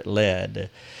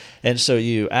Spirit-led. And so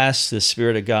you ask the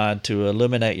Spirit of God to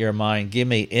illuminate your mind, give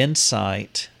me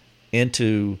insight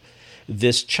into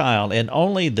this child. And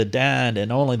only the dad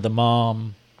and only the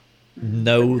mom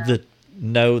know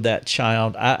that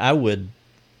child. I would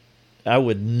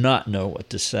not know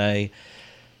what to say.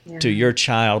 to your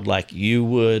child like you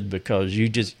would, because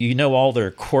you know all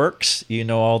their quirks, you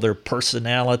know all their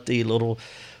personality,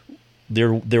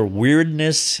 their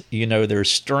weirdness, you know their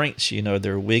strengths, you know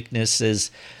their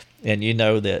weaknesses, and you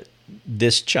know that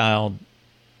this child,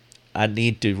 I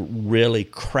need to really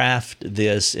craft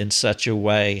this in such a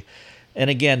way. And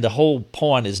again, the whole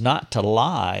point is not to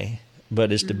lie,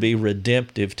 but is to be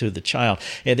redemptive to the child.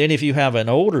 And then if you have an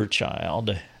older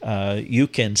child, you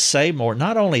can say more,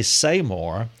 not only say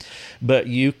more, but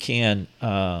you can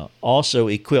also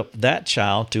equip that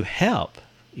child to help,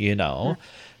 you know,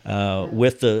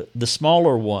 with the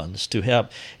smaller ones to help,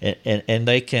 and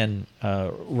they can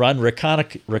run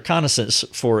reconnaissance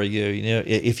for you. You know,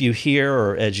 if you hear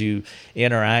or as you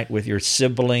interact with your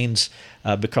siblings,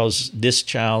 because this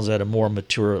child's at a more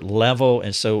mature level,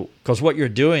 and so because what you're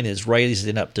doing is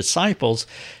raising up disciples,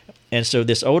 and so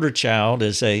this older child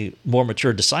is a more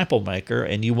mature disciple maker,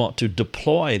 and you want to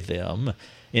deploy them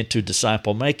into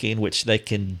disciple making, which they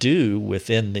can do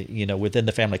within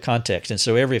the family context. And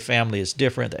so every family is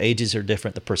different, the ages are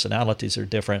different, the personalities are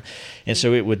different, and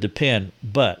so it would depend.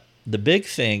 But the big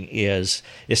thing is,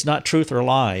 it's not truth or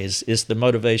lies, it's the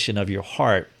motivation of your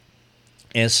heart.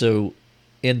 And so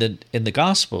in the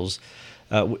Gospels,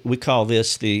 we call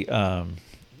this the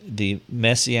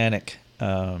messianic.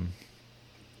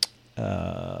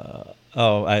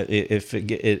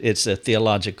 It's a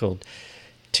theological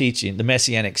teaching, the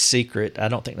messianic secret. I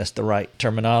don't think that's the right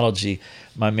terminology.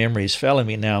 My memory is failing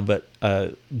me now, but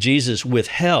Jesus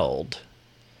withheld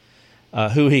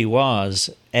who he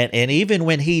was, and even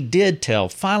when he did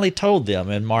finally told them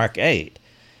in Mark 8,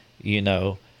 you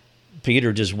know,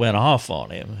 Peter just went off on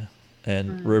him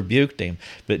and rebuked him,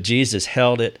 but Jesus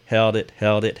held it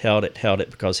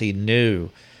because he knew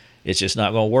it's just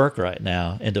not going to work right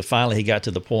now. And finally he got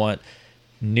to the point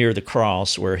near the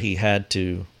cross where he had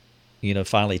to, you know,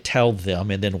 finally tell them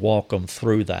and then walk them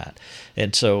through that.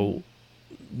 And so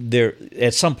there,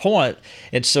 at some point,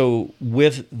 and so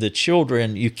with the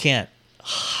children, you can't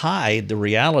hide the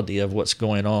reality of what's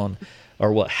going on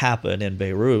or what happened in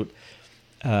Beirut.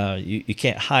 You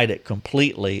can't hide it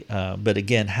completely, but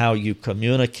again, how you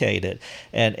communicate it,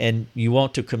 and you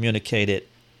want to communicate it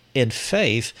in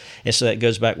faith. And so that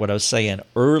goes back to what I was saying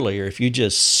earlier. If you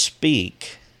just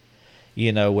speak,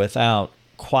 you know, without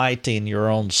quieting your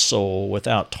own soul,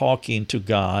 without talking to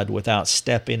God, without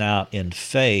stepping out in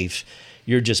faith,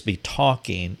 you'll just be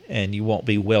talking and you won't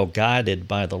be well guided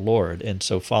by the Lord. And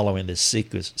so following this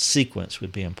sequence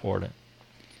would be important.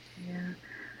 Yeah.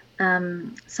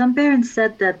 Some parents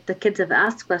said that the kids have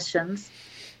asked questions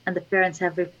and the parents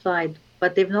have replied,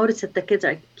 but they've noticed that the kids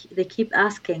they keep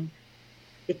asking.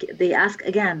 They ask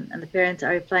again and the parents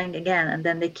are replying again, and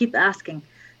then they keep asking.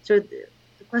 So the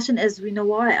question is, we know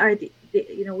why are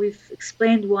we've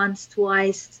explained once,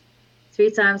 twice,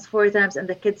 3 times, 4 times, and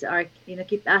the kids are,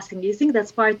 keep asking. Do you think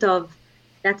that's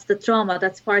that's the trauma?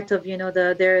 That's part of,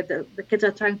 the kids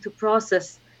are trying to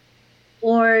process,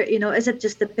 or, is it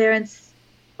just the parents'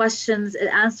 questions and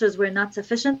answers were not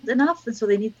sufficient enough, and so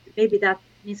maybe that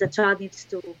means a child needs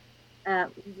to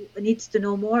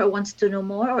know more or wants to know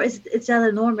more, or is it's that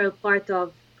a normal part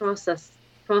of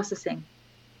processing?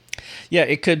 Yeah,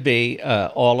 it could be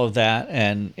all of that,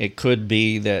 and it could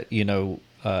be that,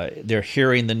 they're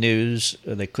hearing the news.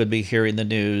 They could be hearing the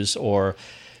news, or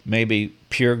maybe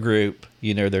peer group,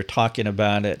 they're talking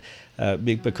about it,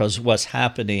 because what's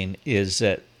happening is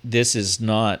that this is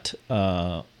not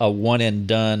a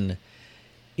one-and-done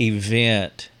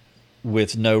event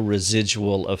with no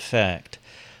residual effect.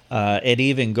 And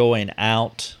even going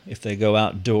out, if they go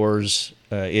outdoors,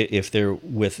 if they're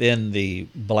within the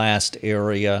blast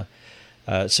area,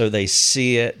 so they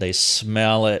see it, they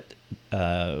smell it,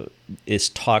 it's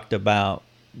talked about,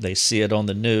 they see it on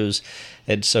the news.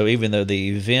 And so even though the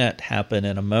event happened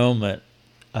in a moment,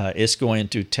 it's going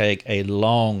to take a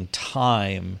long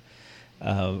time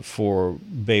for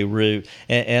Beirut.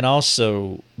 And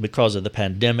also because of the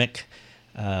pandemic,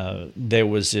 there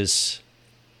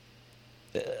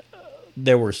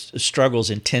were struggles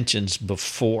and tensions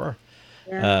before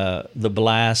the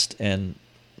blast, and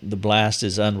the blast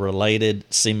is unrelated,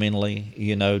 seemingly,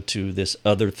 to this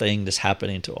other thing that's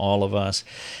happening to all of us.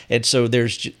 And so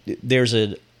there's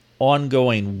an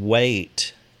ongoing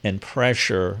weight and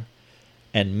pressure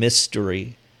and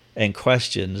mystery and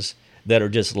questions that are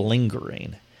just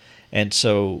lingering. And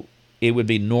so it would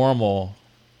be normal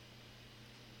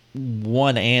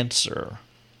one answer.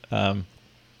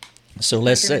 So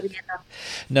let's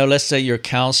say you're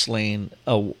counseling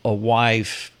a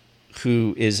wife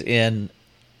who is in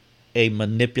a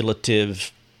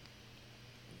manipulative,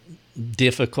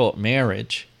 difficult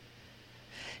marriage,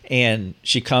 and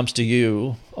she comes to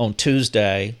you on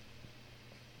Tuesday,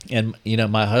 and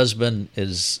my husband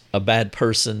is a bad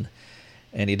person,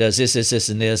 and he does this,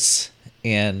 and this,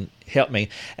 and help me.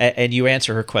 And you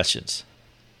answer her questions.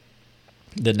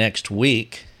 The next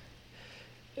week,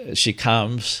 she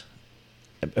comes.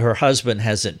 Her husband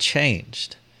hasn't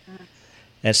changed.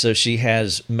 And so she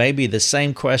has maybe the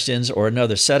same questions or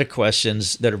another set of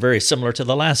questions that are very similar to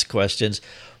the last questions.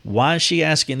 Why is she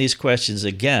asking these questions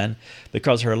again?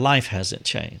 Because her life hasn't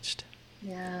changed.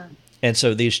 Yeah. And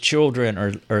so these children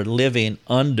are living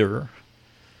under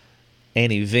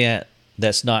an event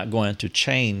that's not going to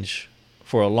change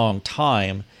for a long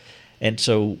time. And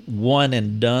so one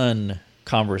and done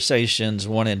conversations,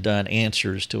 one and done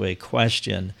answers to a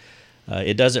question,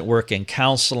 it doesn't work in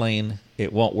counseling.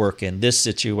 It won't work in this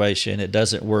situation. It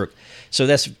doesn't work. So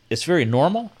it's very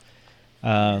normal.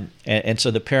 And so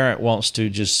the parent wants to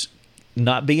just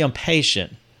not be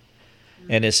impatient.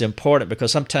 And it's important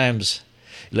because sometimes,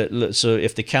 so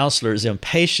if the counselor is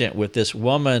impatient with this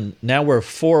woman, now we're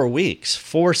 4 weeks,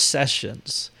 4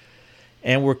 sessions,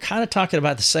 and we're kind of talking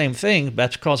about the same thing, but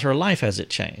that's because her life hasn't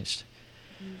changed.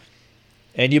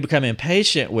 And you become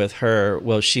impatient with her,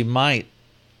 well, she might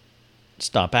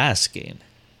stop asking.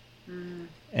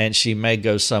 And she may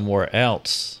go somewhere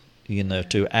else,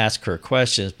 to ask her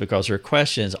questions, because her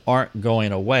questions aren't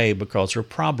going away because her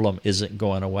problem isn't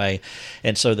going away.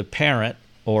 And so the parent,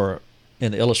 or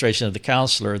in the illustration of the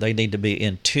counselor, they need to be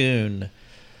in tune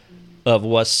of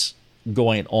what's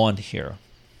going on here.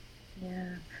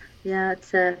 Yeah,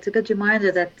 it's a good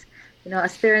reminder that,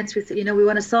 as parents, we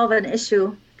want to solve an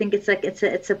issue. Think it's like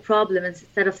it's a problem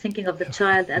instead of thinking of the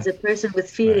child as a person with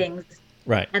feelings.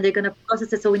 Right. And they're going to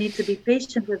process it. So we need to be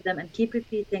patient with them and keep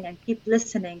repeating and keep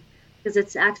listening, because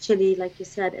it's actually, like you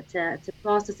said, it's a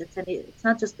process. It's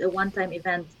not just a one-time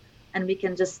event, and we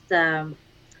can just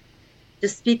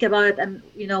speak about it and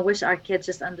wish our kids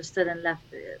just understood and left.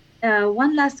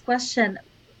 One last question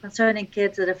concerning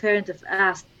kids that a parent have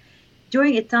asked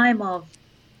during a time of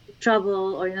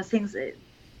trouble or things,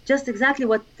 just exactly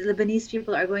what the Lebanese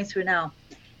people are going through now.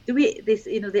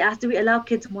 They ask, do we allow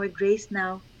kids more grace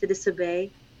now to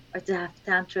disobey or to have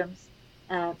tantrums?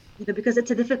 Because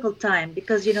it's a difficult time,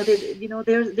 because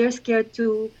they're scared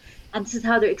too, and this is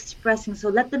how they're expressing. So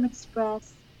let them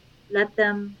express, let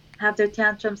them have their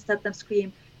tantrums, let them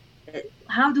scream.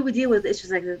 How do we deal with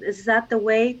issues like this? Is that the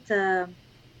way to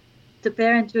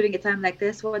parent during a time like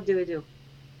this? What do we do?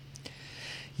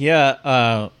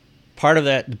 Yeah, part of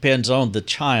that depends on the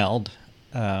child,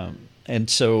 and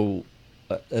so.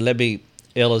 Let me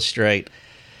illustrate.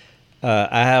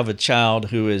 I have a child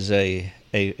who is a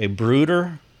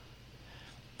brooder,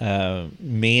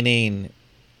 meaning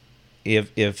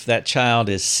if that child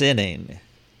is sinning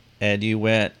and you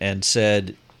went and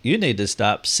said, you need to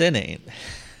stop sinning,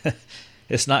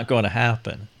 it's not going to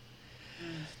happen.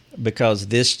 Because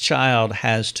this child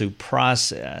has to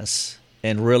process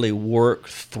and really work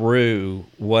through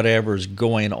whatever's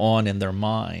going on in their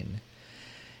mind.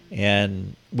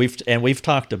 And we've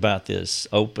talked about this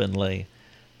openly,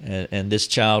 and this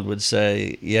child would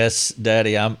say, "Yes,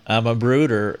 Daddy, I'm a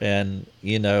brooder, and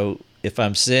if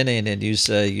I'm sinning and you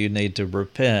say you need to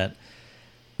repent,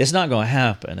 it's not going to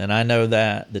happen." And I know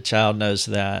that the child knows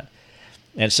that,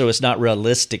 and so it's not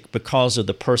realistic because of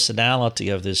the personality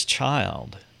of this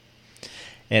child.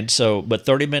 And so, but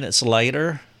 30 minutes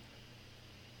later,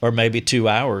 or maybe 2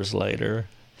 hours later,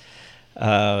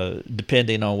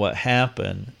 depending on what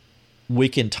happened, we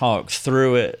can talk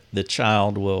through it. The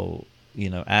child will,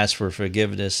 ask for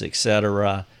forgiveness,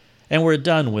 etc., and we're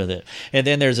done with it. And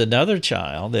then there's another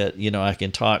child that, I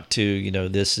can talk to,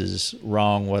 this is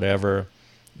wrong, whatever.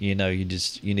 You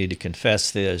need to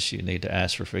confess this. You need to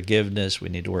ask for forgiveness. We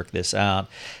need to work this out.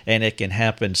 And it can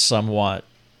happen somewhat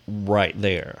right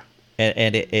there.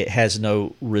 And it has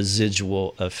no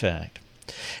residual effect.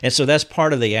 And so that's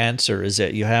part of the answer, is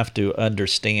that you have to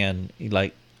understand,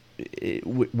 like,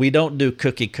 we don't do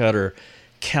cookie cutter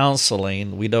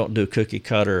counseling. We don't do cookie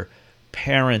cutter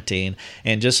parenting.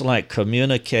 And just like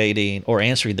communicating or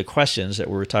answering the questions that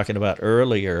we were talking about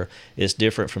earlier is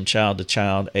different from child to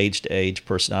child, age to age,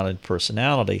 personality to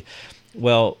personality.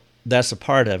 Well, that's a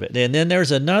part of it. And then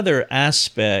there's another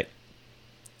aspect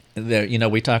that,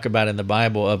 we talk about in the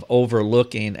Bible of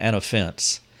overlooking an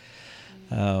offense.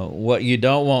 What you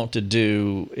don't want to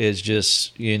do is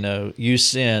just, you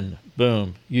sin,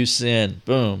 boom, you sin,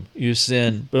 boom, you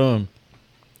sin, boom.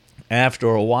 After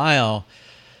a while,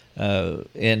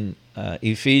 in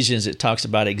Ephesians, it talks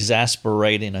about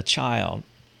exasperating a child.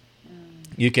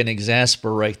 You can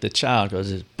exasperate the child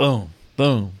because it's boom,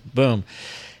 boom, boom.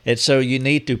 And so you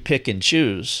need to pick and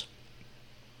choose.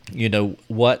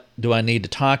 what do I need to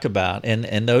talk about?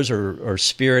 And those are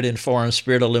spirit-informed,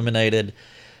 spirit-illuminated,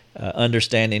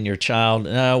 understanding your child.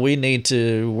 No, we need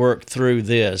to work through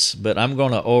this, but I'm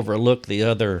going to overlook the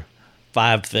other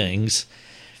 5 things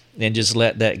and just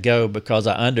let that go because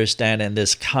I understand in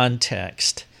this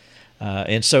context.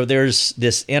 And so there's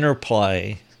this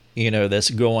interplay, that's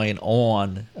going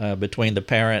on between the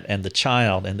parent and the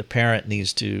child, and the parent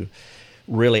needs to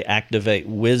really activate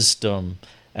wisdom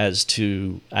as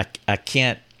to, I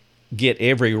can't get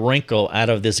every wrinkle out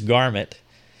of this garment,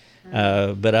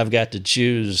 but I've got to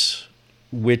choose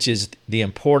which is the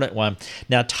important one.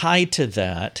 Now, tied to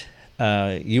that,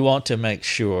 you want to make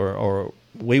sure, or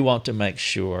we want to make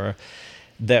sure,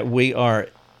 that we are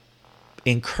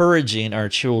encouraging our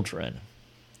children.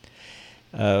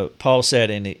 Paul said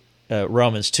in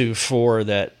Romans 2:4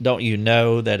 that, don't you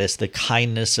know that it's the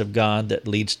kindness of God that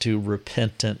leads to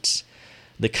repentance?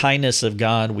 The kindness of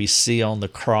God we see on the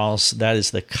cross, that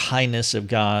is the kindness of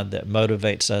God that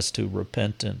motivates us to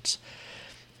repentance.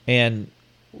 And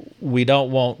we don't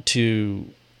want to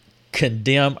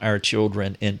condemn our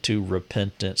children into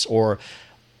repentance, or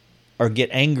get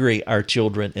angry our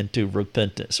children into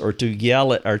repentance, or to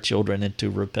yell at our children into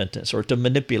repentance, or to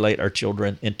manipulate our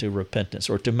children into repentance,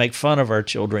 or to make fun of our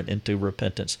children into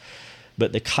repentance.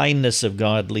 But the kindness of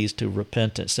God leads to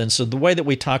repentance. And so the way that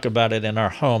we talk about it in our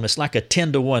home, it's like a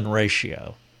 10-to-1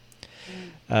 ratio.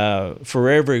 For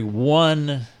every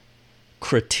one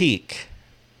critique,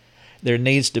 there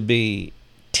needs to be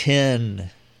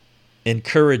 10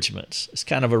 encouragements. It's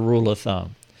kind of a rule of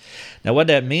thumb. Now, what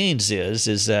that means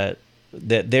is that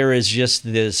there is just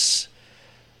this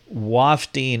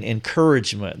wafting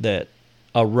encouragement, that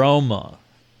aroma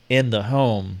in the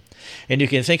home. And you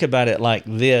can think about it like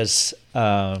this.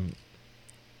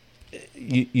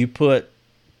 You put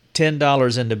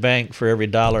 $10 in the bank for every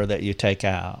dollar that you take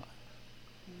out.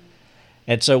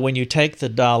 And so when you take the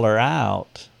dollar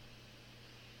out,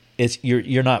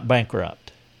 you're not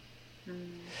bankrupt.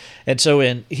 And so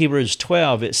in Hebrews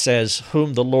 12, it says,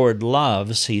 whom the Lord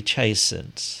loves, he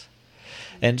chastens.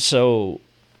 And so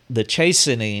the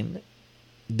chastening,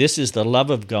 this is the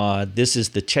love of God, this is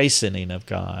the chastening of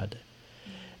God.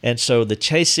 And so the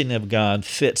chastening of God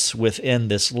fits within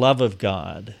this love of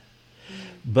God.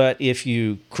 But if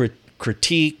you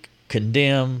critique,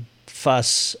 condemn,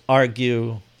 fuss,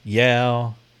 argue,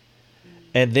 yell,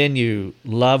 and then you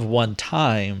love one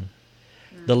time,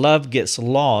 the love gets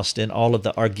lost in all of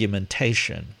the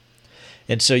argumentation.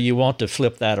 And so you want to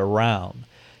flip that around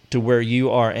to where you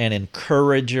are an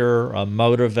encourager, a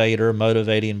motivator,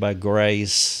 motivating by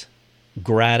grace,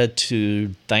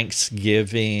 gratitude,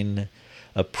 thanksgiving,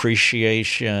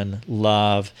 appreciation,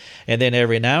 love. And then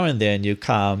every now and then you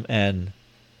come and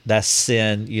that's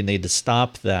sin. You need to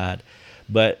stop that.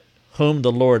 But whom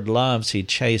the Lord loves, he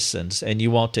chastens. And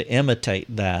you want to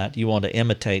imitate that. You want to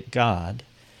imitate God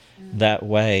that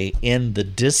way in the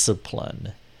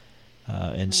discipline.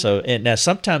 And now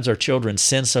sometimes our children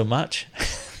sin so much.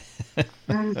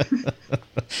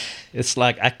 It's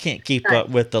like I can't keep up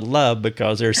with the love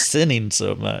because they're sinning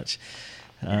so much.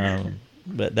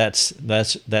 But that's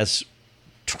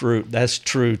true. That's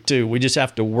true too. We just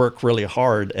have to work really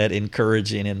hard at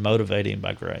encouraging and motivating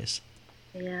by grace.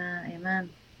 Yeah,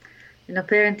 amen.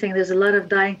 Parenting, there's a lot of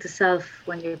dying to self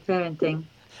when you're parenting.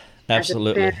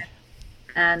 Absolutely.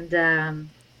 And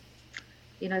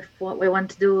if what we want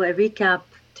to do a recap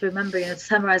to remember, to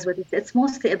summarize what it's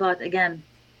mostly about, again,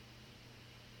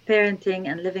 parenting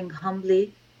and living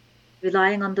humbly,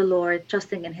 relying on the Lord,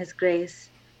 trusting in his grace,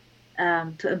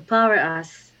 to empower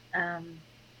us. And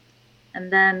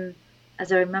then,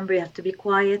 as I remember, you have to be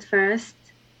quiet first,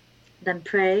 then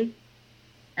pray,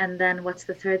 and then what's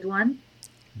the third one?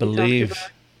 Believe,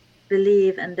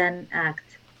 and then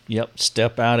act. Yep,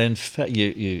 step out in faith.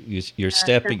 You're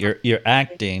stepping. You're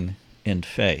acting in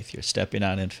faith. You're stepping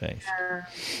out in faith.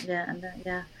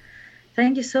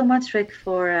 Thank you so much, Rick,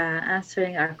 for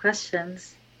answering our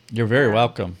questions. You're very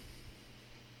welcome.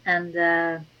 And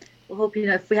we hope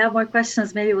if we have more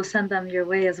questions, maybe we'll send them your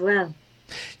way as well.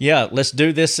 Yeah, let's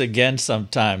do this again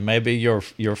sometime. Maybe your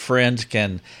friends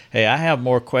can. Hey, I have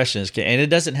more questions, and it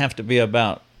doesn't have to be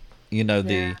about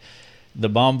the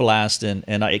bomb blast, and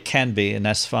it can be, and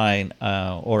that's fine,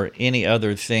 or any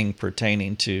other thing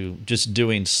pertaining to just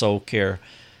doing soul care.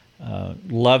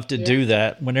 Love to do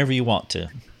that whenever you want to.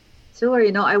 Sure,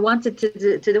 I wanted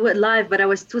to do it live, but I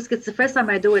was too scared. It's the first time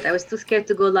I do it. I was too scared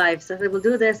to go live. So I said, we'll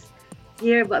do this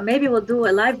here, but maybe we'll do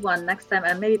a live one next time,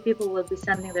 and maybe people will be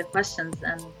sending their questions,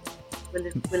 and we'll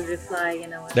reply,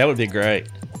 That would be great.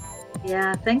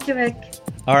 Yeah, thank you, Rick.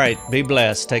 All right, be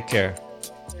blessed. Take care.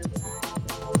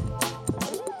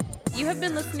 You have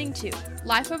been listening to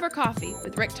Life Over Coffee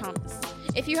with Rick Thomas.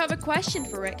 If you have a question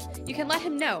for Rick, you can let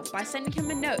him know by sending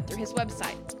him a note through his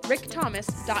website,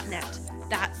 rickthomas.net.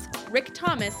 That's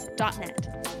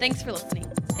rickthomas.net. Thanks for listening.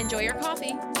 Enjoy your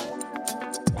coffee.